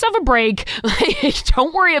 give yourself a break.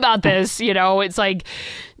 Don't worry about this. It's like,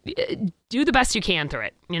 do the best you can through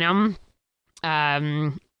it,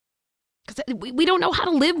 because we don't know how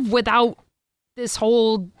to live without this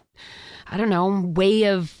whole, way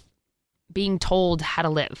of being told how to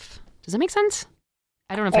live. Does that make sense?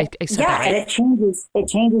 I don't know if I said that right. And it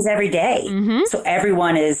changes every day. So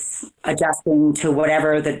everyone is adjusting to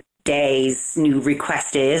whatever the day's new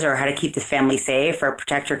request is, or how to keep the family safe or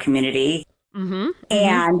protect your community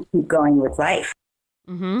and keep going with life.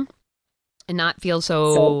 And not feel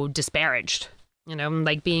so disparaged.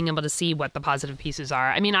 Being able to see what the positive pieces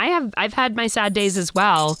are. I mean, I've had my sad days as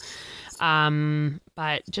well,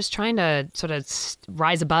 but just trying to sort of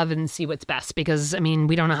rise above and see what's best, because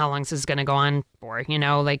we don't know how long this is going to go on for.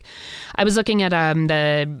 I was looking at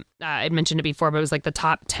I mentioned it before, but it was the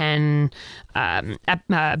top 10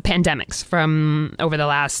 pandemics from over the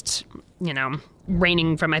last,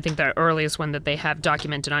 raining from, I think the earliest one that they have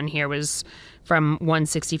documented on here was from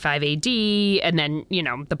 165 AD, and then,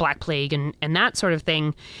 the Black Plague and that sort of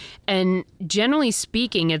thing. And generally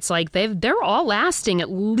speaking, it's like they're all lasting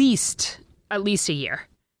at least a year,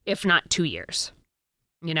 if not 2 years.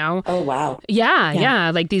 Oh, wow.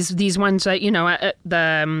 Yeah. These ones that,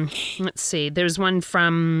 let's see, there's one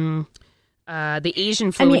from the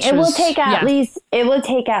Asian flu. it will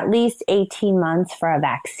take at least 18 months for a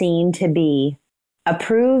vaccine to be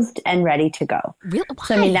approved and ready to go. Really? Why?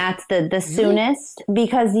 So that's the soonest,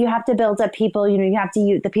 because you have to build up people, you have to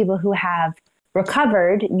use the people who have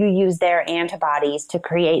recovered, you use their antibodies to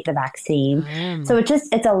create the vaccine. So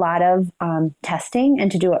it's a lot of testing,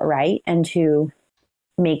 and to do it right and to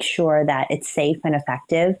make sure that it's safe and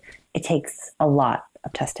effective, it takes a lot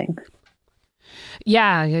testing.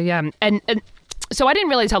 Yeah. And so I didn't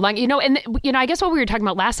realize how long, I guess what we were talking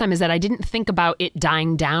about last time is that I didn't think about it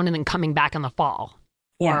dying down and then coming back in the fall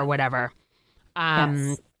or whatever.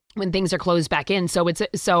 Yes. When things are closed back in. So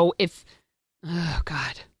oh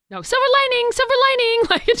God. No, silver lining.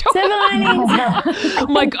 Like, silver linings.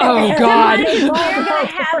 I'm like, oh God.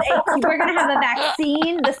 We're gonna have a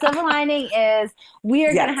vaccine. The silver lining is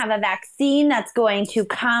we're gonna have a vaccine that's going to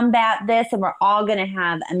combat this, and we're all gonna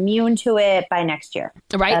have immune to it by next year.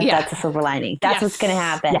 Right? That's a silver lining. That's what's gonna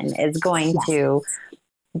happen. It's going to.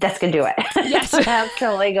 That's gonna do it. Yes, that's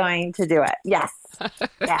totally going to do it. Yes.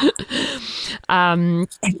 Yeah. I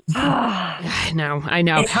know.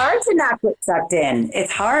 It's hard to not get sucked in.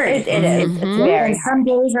 It's hard. It is. Mm-hmm. It's very. Some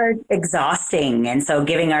days are exhausting, and so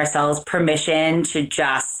giving ourselves permission to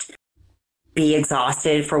just be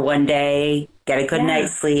exhausted for one day, get a good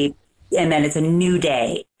night's sleep, and then it's a new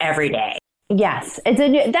day every day. Yes,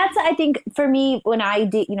 that's, I think for me, when I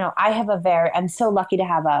did, I'm so lucky to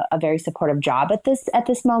have a very supportive job at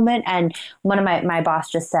this moment. And one of my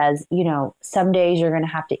boss just says, some days you're going to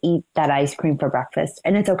have to eat that ice cream for breakfast,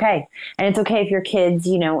 and it's okay. And it's okay if your kids,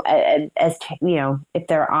 if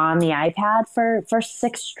they're on the iPad for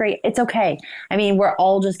 6 straight, it's okay. I mean, we're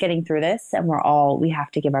all just getting through this, and we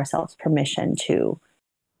have to give ourselves permission to.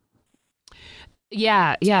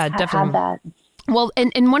 Yeah, definitely. Have that. Well,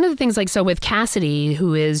 and one of the things, so with Cassidy,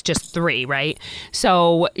 who is just 3, right?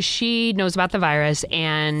 So she knows about the virus,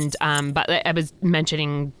 and but I was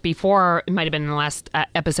mentioning before, it might have been in the last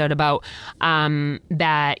episode about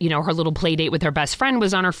that, her little play date with her best friend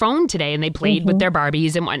was on her phone today, and they played with their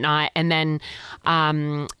Barbies and whatnot. And then,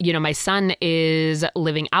 my son is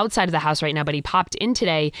living outside of the house right now, but he popped in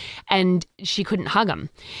today, and she couldn't hug him.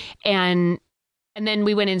 And then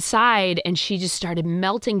we went inside, and she just started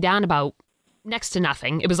melting down about next to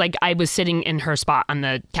nothing. It was like I was sitting in her spot on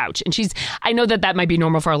the couch, and I know that might be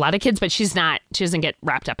normal for a lot of kids, but she doesn't get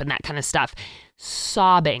wrapped up in that kind of stuff,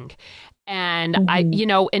 sobbing. And I,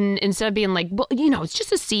 and instead of being like, well, it's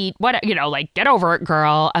just a seat, what, get over it,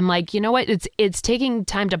 girl. I'm like, you know what? It's taking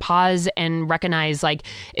time to pause and recognize,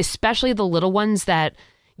 especially the little ones that,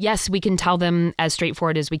 yes, we can tell them as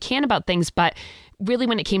straightforward as we can about things, but really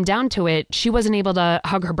when it came down to it, she wasn't able to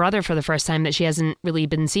hug her brother for the first time that she hasn't really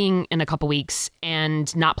been seeing in a couple weeks,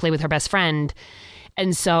 and not play with her best friend.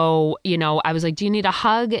 And so, I was like, do you need a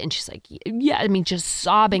hug? And she's like, yeah, I mean, just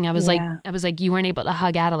sobbing. I was like, you weren't able to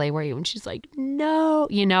hug Adelaide, were you? And she's like, no,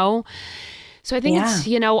 So I think it's,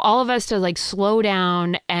 all of us to slow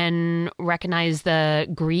down and recognize the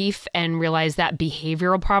grief and realize that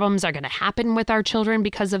behavioral problems are going to happen with our children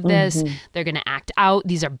because of this. They're going to act out.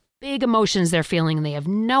 These are big emotions they're feeling, and they have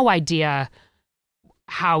no idea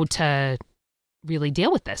how to really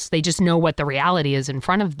deal with this. They just know what the reality is in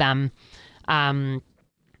front of them. Yeah.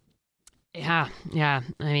 I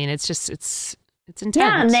mean, it's intense.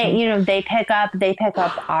 Yeah, and they pick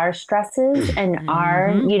up our stresses and our,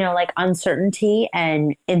 uncertainty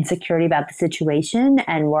and insecurity about the situation,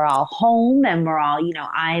 and we're all home, and we're all,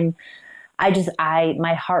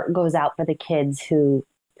 my heart goes out for the kids who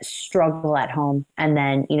struggle at home, and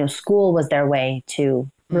then, school was their way to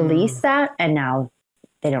release that, and now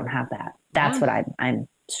they don't have that. That's what I'm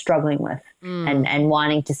struggling with, and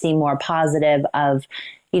wanting to see more positive of,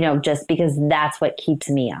 just because that's what keeps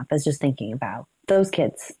me up, is just thinking about those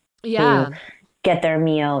kids who get their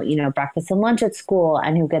meal, breakfast and lunch at school,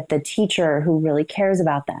 and who get the teacher who really cares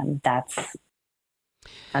about them. That's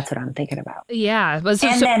what I'm thinking about. Yeah. They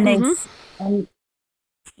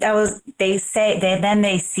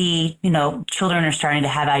see, children are starting to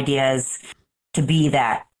have ideas to be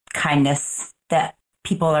that kindness that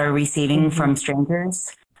people are receiving from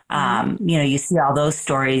strangers. You see all those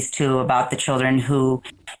stories too about the children who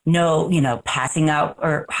know, passing out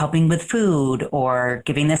or helping with food or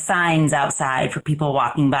giving the signs outside for people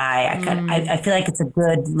walking by. I feel like it's a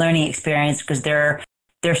good learning experience because they're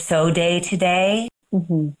so day to day,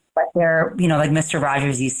 but they're, like Mr.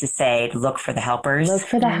 Rogers used to say, to look for the helpers. Look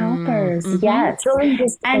for the helpers. Yes. Children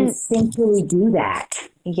just instinctively do that.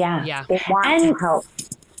 Yeah. They want to help.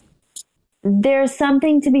 There's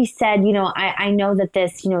something to be said, I know that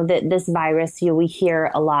this, this virus, we hear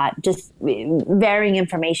a lot, just varying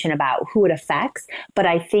information about who it affects. But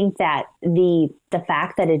I think that the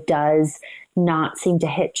fact that it does not seem to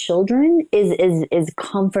hit children is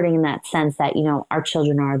comforting in that sense that, our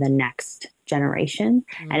children are the next generation,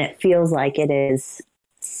 and it feels like it is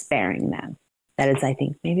sparing them. That is, I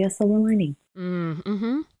think, maybe a silver lining.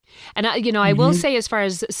 And, I will say as far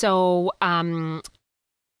as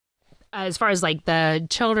the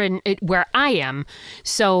children where I am,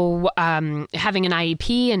 so having an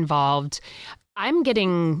IEP involved, I'm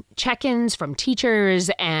getting check-ins from teachers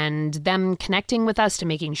and them connecting with us to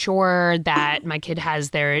making sure that my kid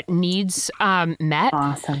has their needs met.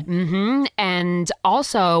 Awesome. And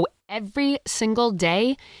also, every single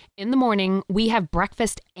day in the morning, we have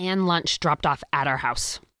breakfast and lunch dropped off at our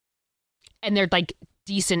house. And they're like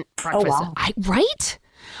decent breakfast. Oh, wow. Right?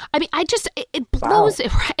 I mean,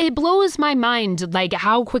 it blows my mind, like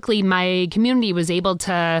how quickly my community was able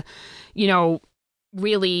to,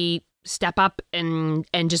 really step up and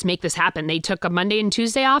just make this happen. They took a Monday and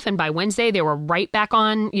Tuesday off, and by Wednesday they were right back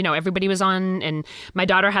on. Everybody was on, and my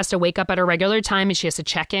daughter has to wake up at a regular time, and she has to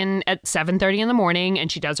check in at 7:30 in the morning,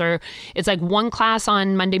 and she does it's like one class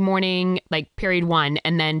on Monday morning, like period 1,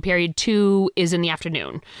 and then period 2 is in the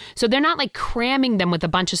afternoon. So they're not like cramming them with a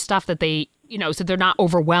bunch of stuff that they, so they're not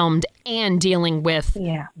overwhelmed and dealing with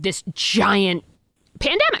this giant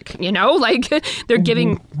pandemic, like they're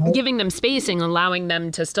giving them spacing, allowing them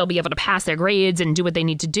to still be able to pass their grades and do what they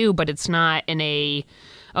need to do, but it's not in you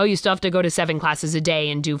still have to go to 7 classes a day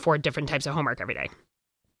and do 4 different types of homework every day.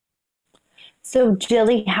 So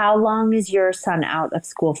Jilly, how long is your son out of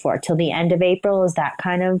school for? Till the end of April? Is that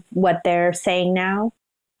kind of what they're saying now?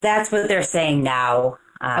 That's what they're saying now.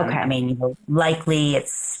 Okay. I mean, likely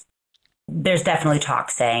there's definitely talk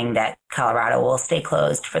saying that Colorado will stay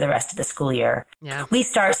closed for the rest of the school year. Yeah. We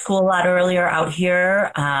start school a lot earlier out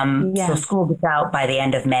here. So school gets out by the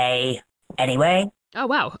end of May anyway. Oh,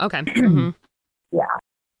 wow. Okay. Mm-hmm. Yeah.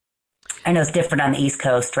 I know it's different on the East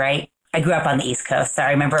Coast, right? I grew up on the East Coast. So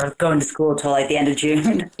I remember going to school till like the end of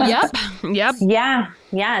June. Yep. Yeah.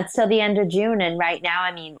 It's till the end of June. And right now,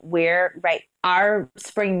 I mean, our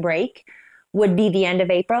spring break would be the end of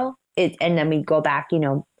April. And then we go back,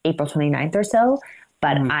 April 29th or so.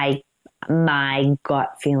 But my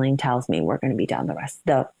gut feeling tells me we're going to be down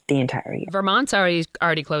the entire year. Vermont's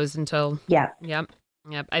already closed until. Yeah. Yep.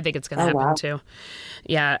 I think it's going to happen too.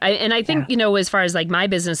 Yeah. I think, as far as like my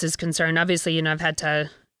business is concerned, obviously, I've had to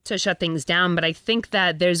shut things down, but I think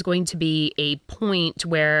that there's going to be a point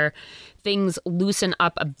where things loosen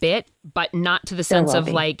up a bit, but not to the sense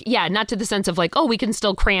of not to the sense of like, oh, we can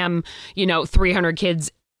still cram, 300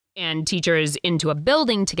 kids and teachers into a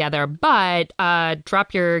building together, but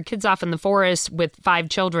drop your kids off in the forest with 5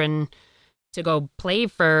 children to go play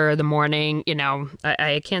for the morning.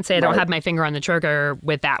 I can't say I don't have my finger on the trigger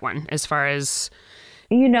with that one as far as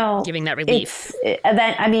giving that relief.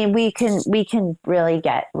 We can really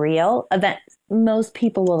get real. Most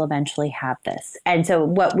people will eventually have this. And so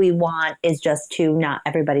what we want is just to not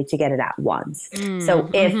everybody to get it at once. So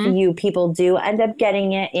if you people do end up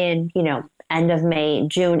getting it in, end of May,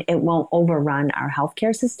 June, it won't overrun our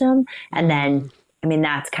healthcare system. And then,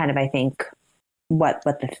 that's kind of, I think, what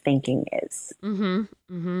the thinking is. That's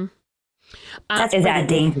where the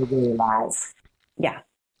danger really lies. Yeah.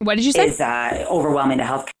 What did you say? Is overwhelming the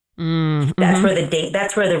healthcare.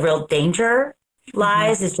 That's where the real danger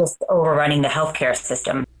lies. Is just overrunning the healthcare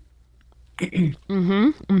system.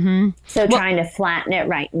 So trying to flatten it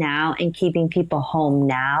right now and keeping people home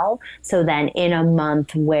now. So then in a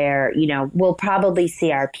month where, we'll probably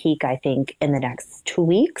see our peak, I think, in the next 2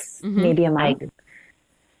 weeks, maybe a month.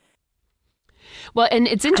 Well, and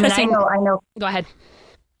it's interesting. I know. Go ahead.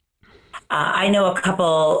 I know a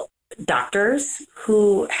couple doctors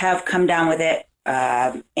who have come down with it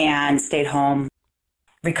and stayed home,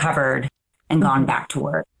 recovered, and gone back to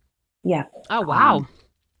work. Yeah. Oh, wow.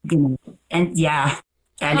 And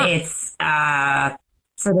it's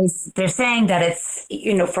so they're saying that it's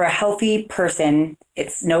for a healthy person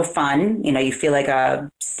it's no fun, you feel like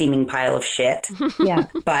a steaming pile of shit. Yeah.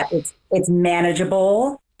 But it's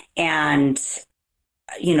manageable, and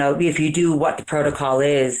if you do what the protocol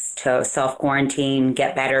is to self-quarantine,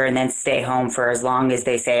 get better, and then stay home for as long as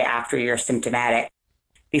they say after you're symptomatic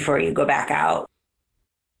before you go back out.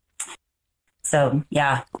 So,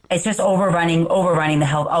 yeah, it's just overrunning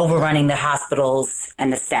the hospitals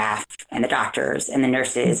and the staff and the doctors and the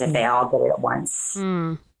nurses if they all get it at once.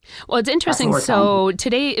 Well, it's interesting. So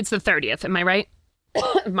today it's the 30th. Am I right?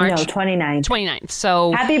 March? No, 29th. 29th.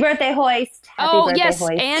 So happy birthday, Hoist. Hoist.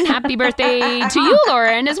 And happy birthday to you,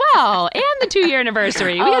 Lauren, as well. And the 2-year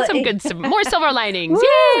anniversary. We got some more silver linings.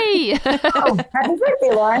 Yay! Happy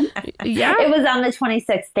birthday, Lauren. Yeah. It was on the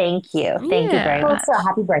 26th. Thank you. Thank you very much. So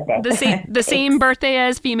happy birthday. The same birthday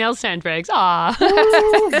as female centrics. Aw.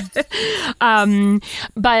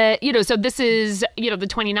 But, so this is, the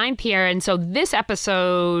 29th here. And so this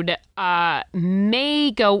episode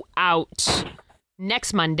may go out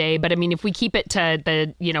next Monday, but if we keep it to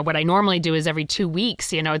the, what I normally do is every 2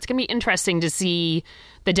 weeks, it's going to be interesting to see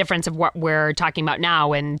the difference of what we're talking about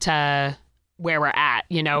now and to where we're at,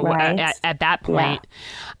 Right. at that point.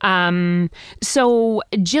 So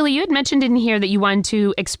Jilly, you had mentioned in here that you wanted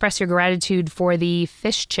to express your gratitude for the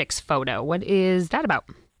Fish Chicks photo. What is that about?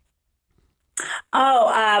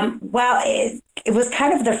 Oh, well, it was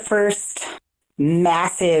kind of the first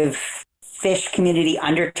massive fish community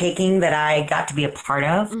undertaking that I got to be a part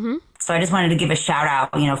of. Mm-hmm. So I just wanted to give a shout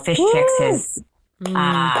out. Fish Chicks is,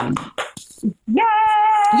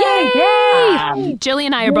 Yay! Jilly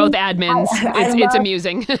and I are both admins. It's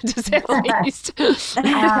amusing, to say the least.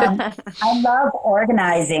 I love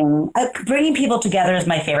organizing. Bringing people together is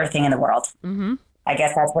my favorite thing in the world. Mm-hmm. I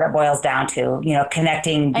guess that's what it boils down to,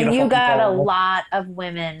 connecting beautiful And you got people. a lot of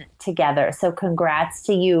women together. So congrats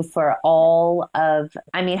to you for all of,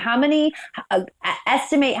 how many,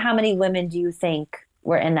 estimate how many women do you think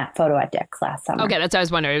were in that photo at Dick's last summer? Okay, that's what I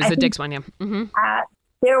was wondering. It was Dick's one, yeah. Mm-hmm.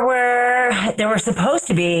 There were supposed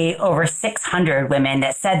to be over 600 women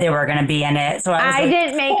that said they were going to be in it. So I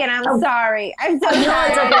didn't make it. I'm sorry. I'm so sorry.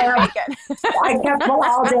 I didn't make it. I kept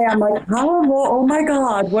all day. I'm like, oh my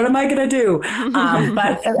God, what am I going to do?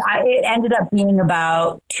 But it ended up being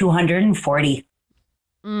about 240.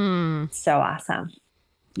 So awesome.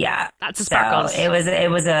 Yeah, that's a sparkles. So it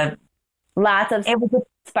was a lots of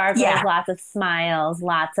sparkles, lots of smiles,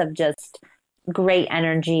 lots of just great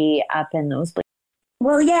energy up in those.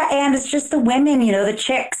 Well, yeah, and it's just the women, the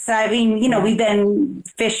chicks. I mean, we've been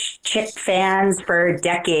fish chick fans for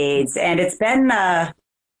decades, and it's been,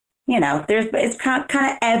 it's kind of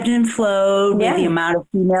ebbed and flowed with the amount of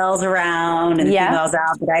females around and females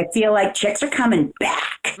out. But I feel like chicks are coming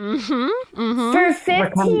back. Mm-hmm. Mm-hmm. For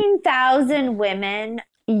 15,000 women,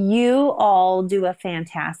 you all do a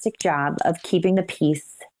fantastic job of keeping the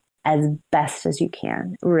peace as best as you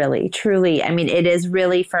can, really, truly. I mean, it is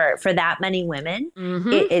really for that many women,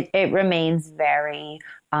 it remains very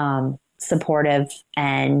supportive,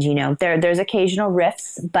 and there's occasional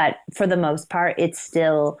rifts, but for the most part, it's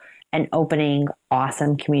still an opening,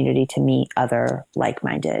 awesome community to meet other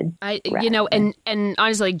like-minded. And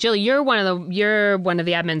honestly, Jill, you're one of the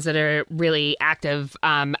admins that are really active.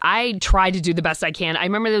 I try to do the best I can. I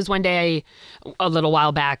remember there was one day a little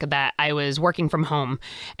while back that I was working from home,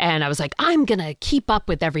 and I was like, I'm gonna keep up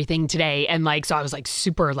with everything today, and so I was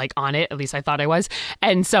super on it. At least I thought I was.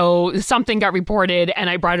 And so something got reported, and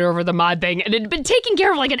I brought it over the mod thing, and it had been taken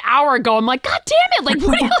care of an hour ago. I'm like, God damn it!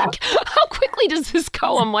 What do you how quickly does this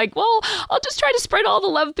go? I'm like, well, I'll just try to spread all the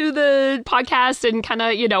love through the podcast and kind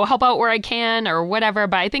of, help out where I can or whatever.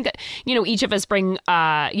 But I think, each of us bring,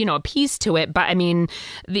 a piece to it. But I mean,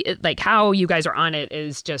 how you guys are on it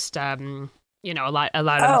is just, a lot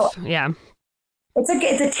of. It's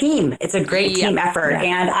a team. It's a great team effort.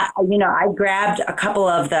 And I grabbed a couple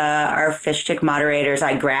of our Fish Chick moderators.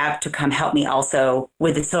 I grabbed to come help me also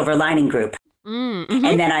with the Silver Lining group. Mm-hmm.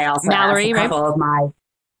 And then I also Mallory, asked a couple of my,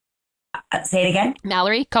 say it again.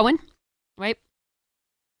 Mallory Cohen, right?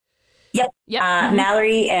 Yep.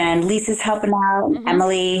 Mallory and Lisa's helping out,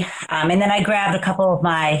 Emily. And then I grabbed a couple of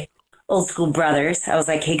my old school brothers. I was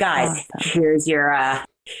like, hey guys, here's your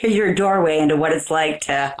doorway into what it's like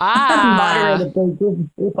to moderate a big group of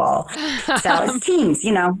people. So it's teams,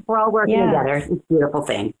 we're all working together. It's a beautiful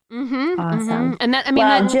thing. Mm-hmm. Awesome. And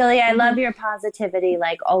that, Jilly, I love your positivity,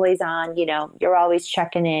 always on, you're always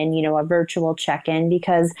checking in, a virtual check-in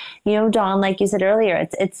because, Dawn, like you said earlier,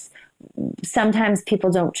 it's sometimes people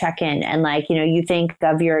don't check in and you think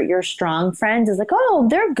of your strong friends as oh,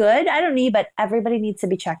 they're good. I don't need, but everybody needs to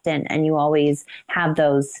be checked in. And you always have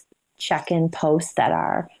those check-in posts that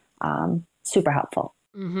are super helpful.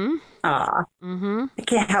 Mm-hmm. I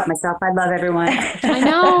can't help myself. I love everyone.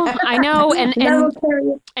 I know.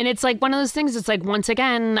 And it's one of those things. It's once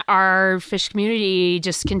again, our fish community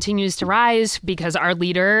just continues to rise because our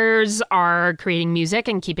leaders are creating music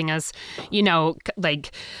and keeping us,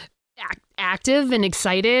 active and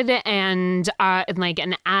excited and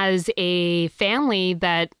as a family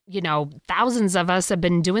that thousands of us have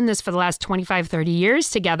been doing this for the last 25 30 years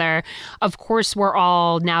together. Of course we're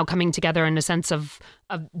all now coming together in a sense of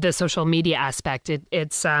the social media aspect.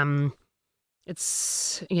 It's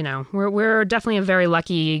we're definitely a very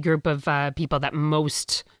lucky group of people that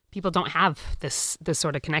most people don't have this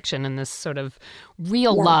sort of connection and this sort of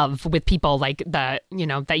real love with people that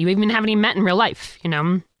you even haven't even met in real life.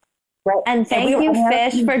 Right. And thank you,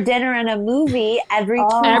 Fish, for dinner and a movie every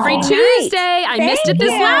Tuesday. I missed it this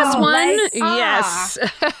last one. Yes.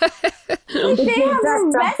 It gives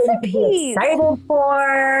us something to be excited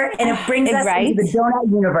for, and it brings us into the donut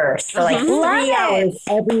universe for 3 hours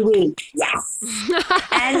every week. Yes.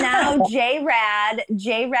 And now J-Rad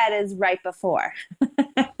is right before.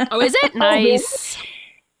 Oh, is it? Nice.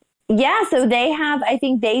 Yeah, so they have, I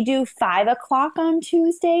think they do 5:00 on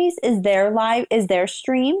Tuesdays is their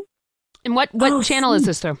stream. And what channel is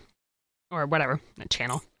this through? Or whatever, that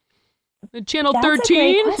channel. Channel That's 13?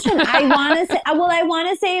 a great question. I want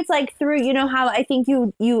to say it's like through, you know how I think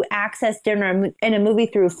you access dinner in a movie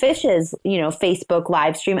through Fish's, Facebook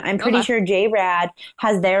live stream. I'm pretty sure J-Rad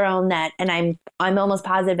has their own net, and I'm almost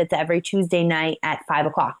positive it's every Tuesday night at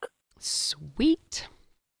 5:00. Sweet.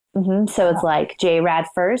 So it's like J-Rad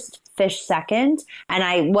first, Fish second,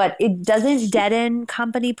 and it doesn't Dead End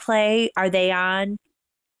Company play? Are they on?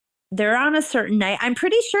 They're on a certain night. I'm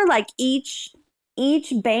pretty sure like each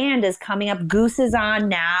band is coming up. Goose is on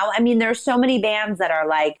now. I mean, there's so many bands that are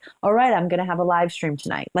like, all right, I'm going to have a live stream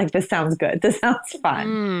tonight. Like, this sounds good. This sounds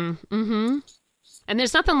fun. Mm-hmm. And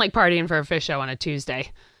there's nothing like partying for a Fish show on a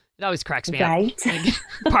Tuesday. It always cracks me up. Like,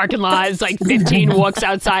 parking lots, like 15 walks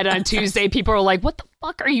outside on Tuesday. People are like, what the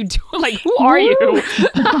fuck are you doing? Like, who are you?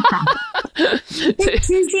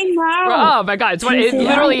 Tuesday night. Oh my God. It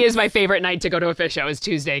literally is my favorite night to go to a Fish show is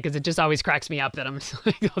Tuesday because it just always cracks me up that I'm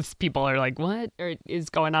like, those people are like, what is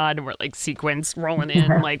going on? And we're like sequence rolling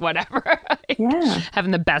in, like whatever.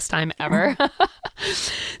 Having the best time ever.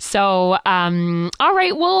 So, all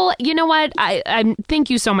right. Well, you know what? I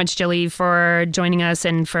thank you so much, Jilly, for joining us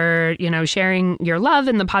and for, sharing your love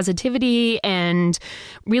and the positivity and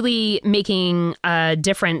really making a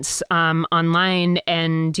difference online.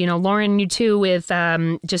 And, Lauren, you too, with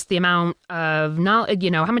just the amount of knowledge,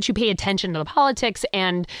 how much you pay attention to the politics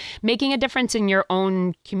and making a difference in your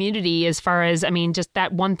own community as far as, just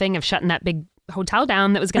that one thing of shutting that big hotel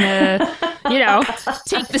down that was going to,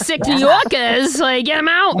 take the sick New Yorkers, like, get them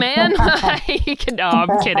out, man. No,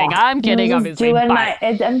 I'm kidding. Obviously.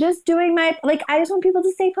 I'm just doing my, like, I just want people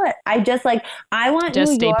to stay put. I want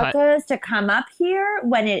New Yorkers to come up here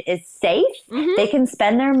when it is safe. Mm-hmm. They can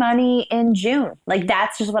spend their money in June. Like,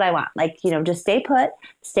 that's just what I want. Like, just stay put,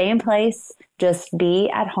 stay in place, just be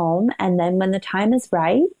at home. And then when the time is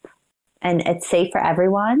right and it's safe for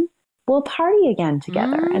everyone, we'll party again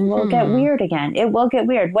together and we'll get weird again. It will get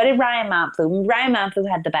weird. What did Ryan Mountflew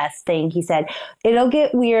had the best thing. He said, it'll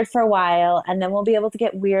get weird for a while and then we'll be able to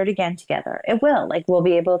get weird again together. It will. Like, we'll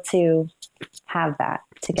be able to have that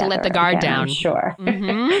together. To let the guard again, down. I'm sure.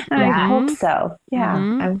 Mm-hmm. I hope so. Yeah.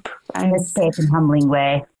 Mm-hmm. I'm in a safe and humbling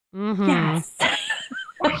way. Mm-hmm. Yes.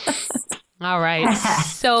 All right.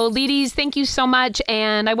 So, ladies, thank you so much.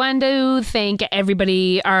 And I wanted to thank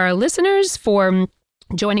everybody, our listeners, for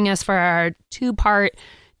joining us for our 2-part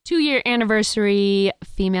 2-year anniversary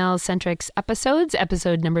Female Centrics episodes,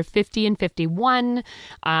 episode number 50 and 51. It's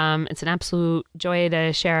an absolute joy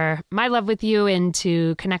to share my love with you and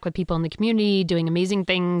to connect with people in the community doing amazing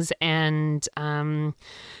things and I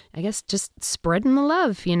guess just spreading the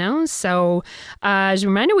love, So as a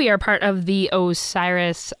reminder, we are part of the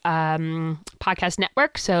Osiris podcast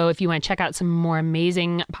network. So if you want to check out some more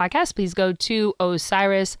amazing podcasts, please go to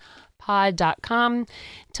osirispod.com.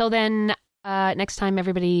 Till then, next time,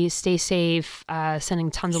 everybody stay safe,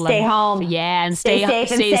 sending tons of love. Stay home. Yeah, and stay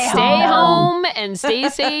home and stay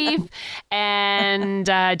safe and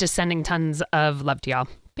just sending tons of love to y'all.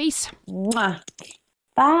 Peace. Mwah.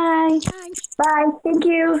 Bye. Bye. Thank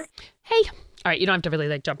you. Hey. All right, you don't have to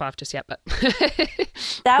really jump off just yet, but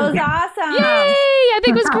that was awesome. Yay! I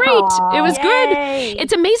think it was great. It was Yay. good.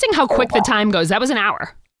 It's amazing how quick the time goes. That was an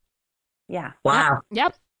hour. Yeah. Wow.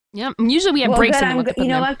 Yep. Usually we have breaks. Good. You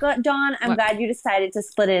know what, Dawn? I'm glad you decided to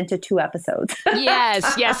split it into 2 episodes. Yes.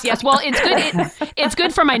 Well, it's good. It's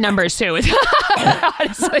good for my numbers too.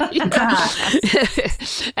 Honestly.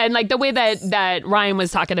 And the way that Ryan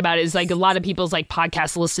was talking about is a lot of people's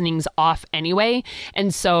podcast listening's off anyway,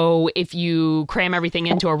 and so if you cram everything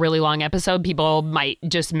into a really long episode, people might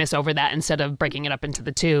just miss over that instead of breaking it up into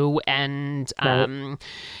the 2. And and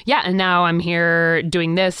now I'm here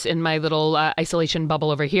doing this in my little isolation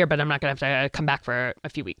bubble over here. But I'm not going to have to come back for a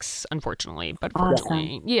few weeks, unfortunately. But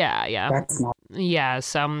fortunately, awesome. Yeah. That's smart. Yeah.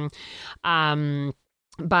 So,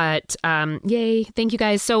 yay. Thank you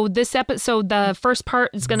guys. So this episode, the first part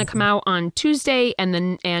is going to come out on Tuesday. And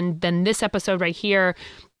then this episode right here,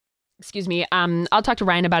 excuse me. I'll talk to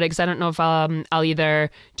Ryan about it because I don't know if I'll either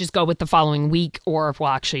just go with the following week or if we'll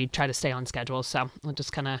actually try to stay on schedule. So we'll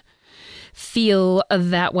just kind of feel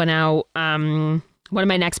that one out. One of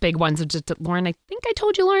my next big ones is just Lauren. I think I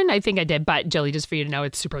told you, Lauren. I think I did, but Jilly, just for you to know,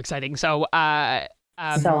 it's super exciting. So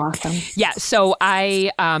So awesome. Yeah. So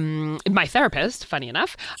my therapist, funny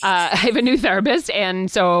enough, I have a new therapist.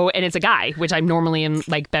 And it's a guy, which I've normally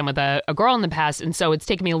been with a girl in the past. And so it's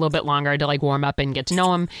taken me a little bit longer to warm up and get to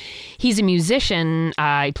know him. He's a musician.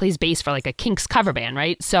 He plays bass for a Kinks cover band.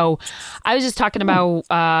 Right. So I was just talking about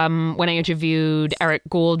when I interviewed Eric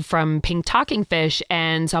Gould from Pink Talking Fish.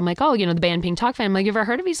 And so I'm like, oh, the band Pink Talk Fan. I'm like, you ever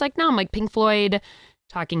heard of it? He's like, no. I'm like, Pink Floyd,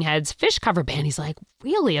 Talking Heads, Fish cover band. He's like,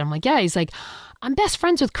 really? And I'm like, yeah. He's like, I'm best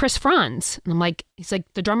friends with Chris Franz. And I'm like, he's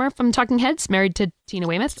like, the drummer from Talking Heads, married to Tina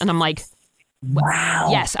Weymouth. And I'm like, wow.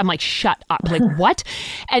 Yes. I'm like, shut up. Like, what?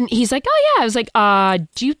 And he's like, oh yeah. I was like, I'm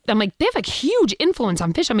like, they have a huge influence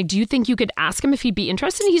on Fish. I'm like, do you think you could ask him if he'd be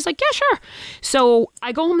interested? And he's like, yeah, sure. So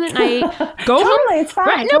I go home that night, It's fine.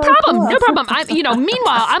 Right, no problem. No problem.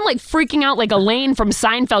 Meanwhile, I'm freaking out like Elaine from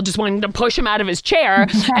Seinfeld, just wanting to push him out of his chair.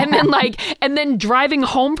 And then driving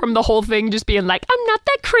home from the whole thing, just being like, I'm not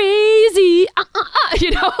that crazy.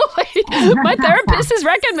 My therapist has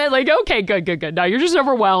recommended okay, good. No, you're just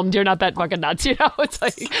overwhelmed. You're not that fucking nuts. It's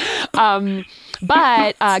like,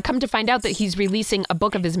 but come to find out that he's releasing a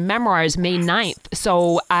book of his memoirs May 9th.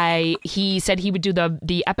 So he said he would do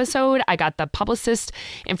the episode. I got the publicist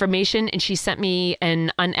information, and she sent me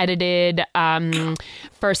an unedited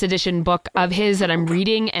first edition book of his that I'm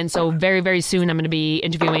reading. And so very, very soon I'm going to be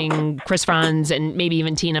interviewing Chris Franz, and maybe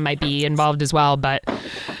even Tina might be involved as well. But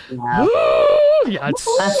that's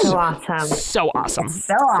so awesome. So awesome.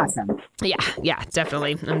 So awesome. Yeah,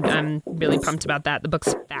 definitely. I'm really pumped about that. The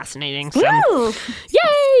book's fascinating. So. Woo!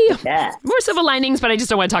 Yay! Yeah. More silver linings, but I just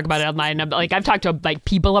don't want to talk about it online. I've talked to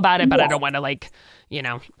people about it, but I don't want to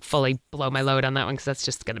fully blow my load on that one, because that's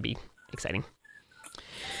just going to be exciting.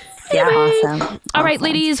 Anyway, Yeah, awesome. All right,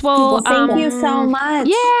 ladies. Well, thank you so much.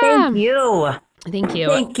 Yeah. Thank you. Thank you.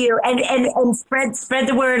 Thank you. And spread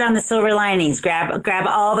the word on the silver linings. Grab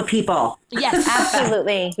all the people. Yes.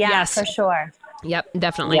 Absolutely. Yeah, Yes. for sure. Yep,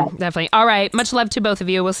 definitely. Definitely. All right. Much love to both of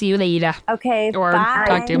you. We'll see you later. Okay. Or bye.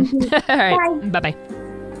 talk to you. All right. Bye-bye.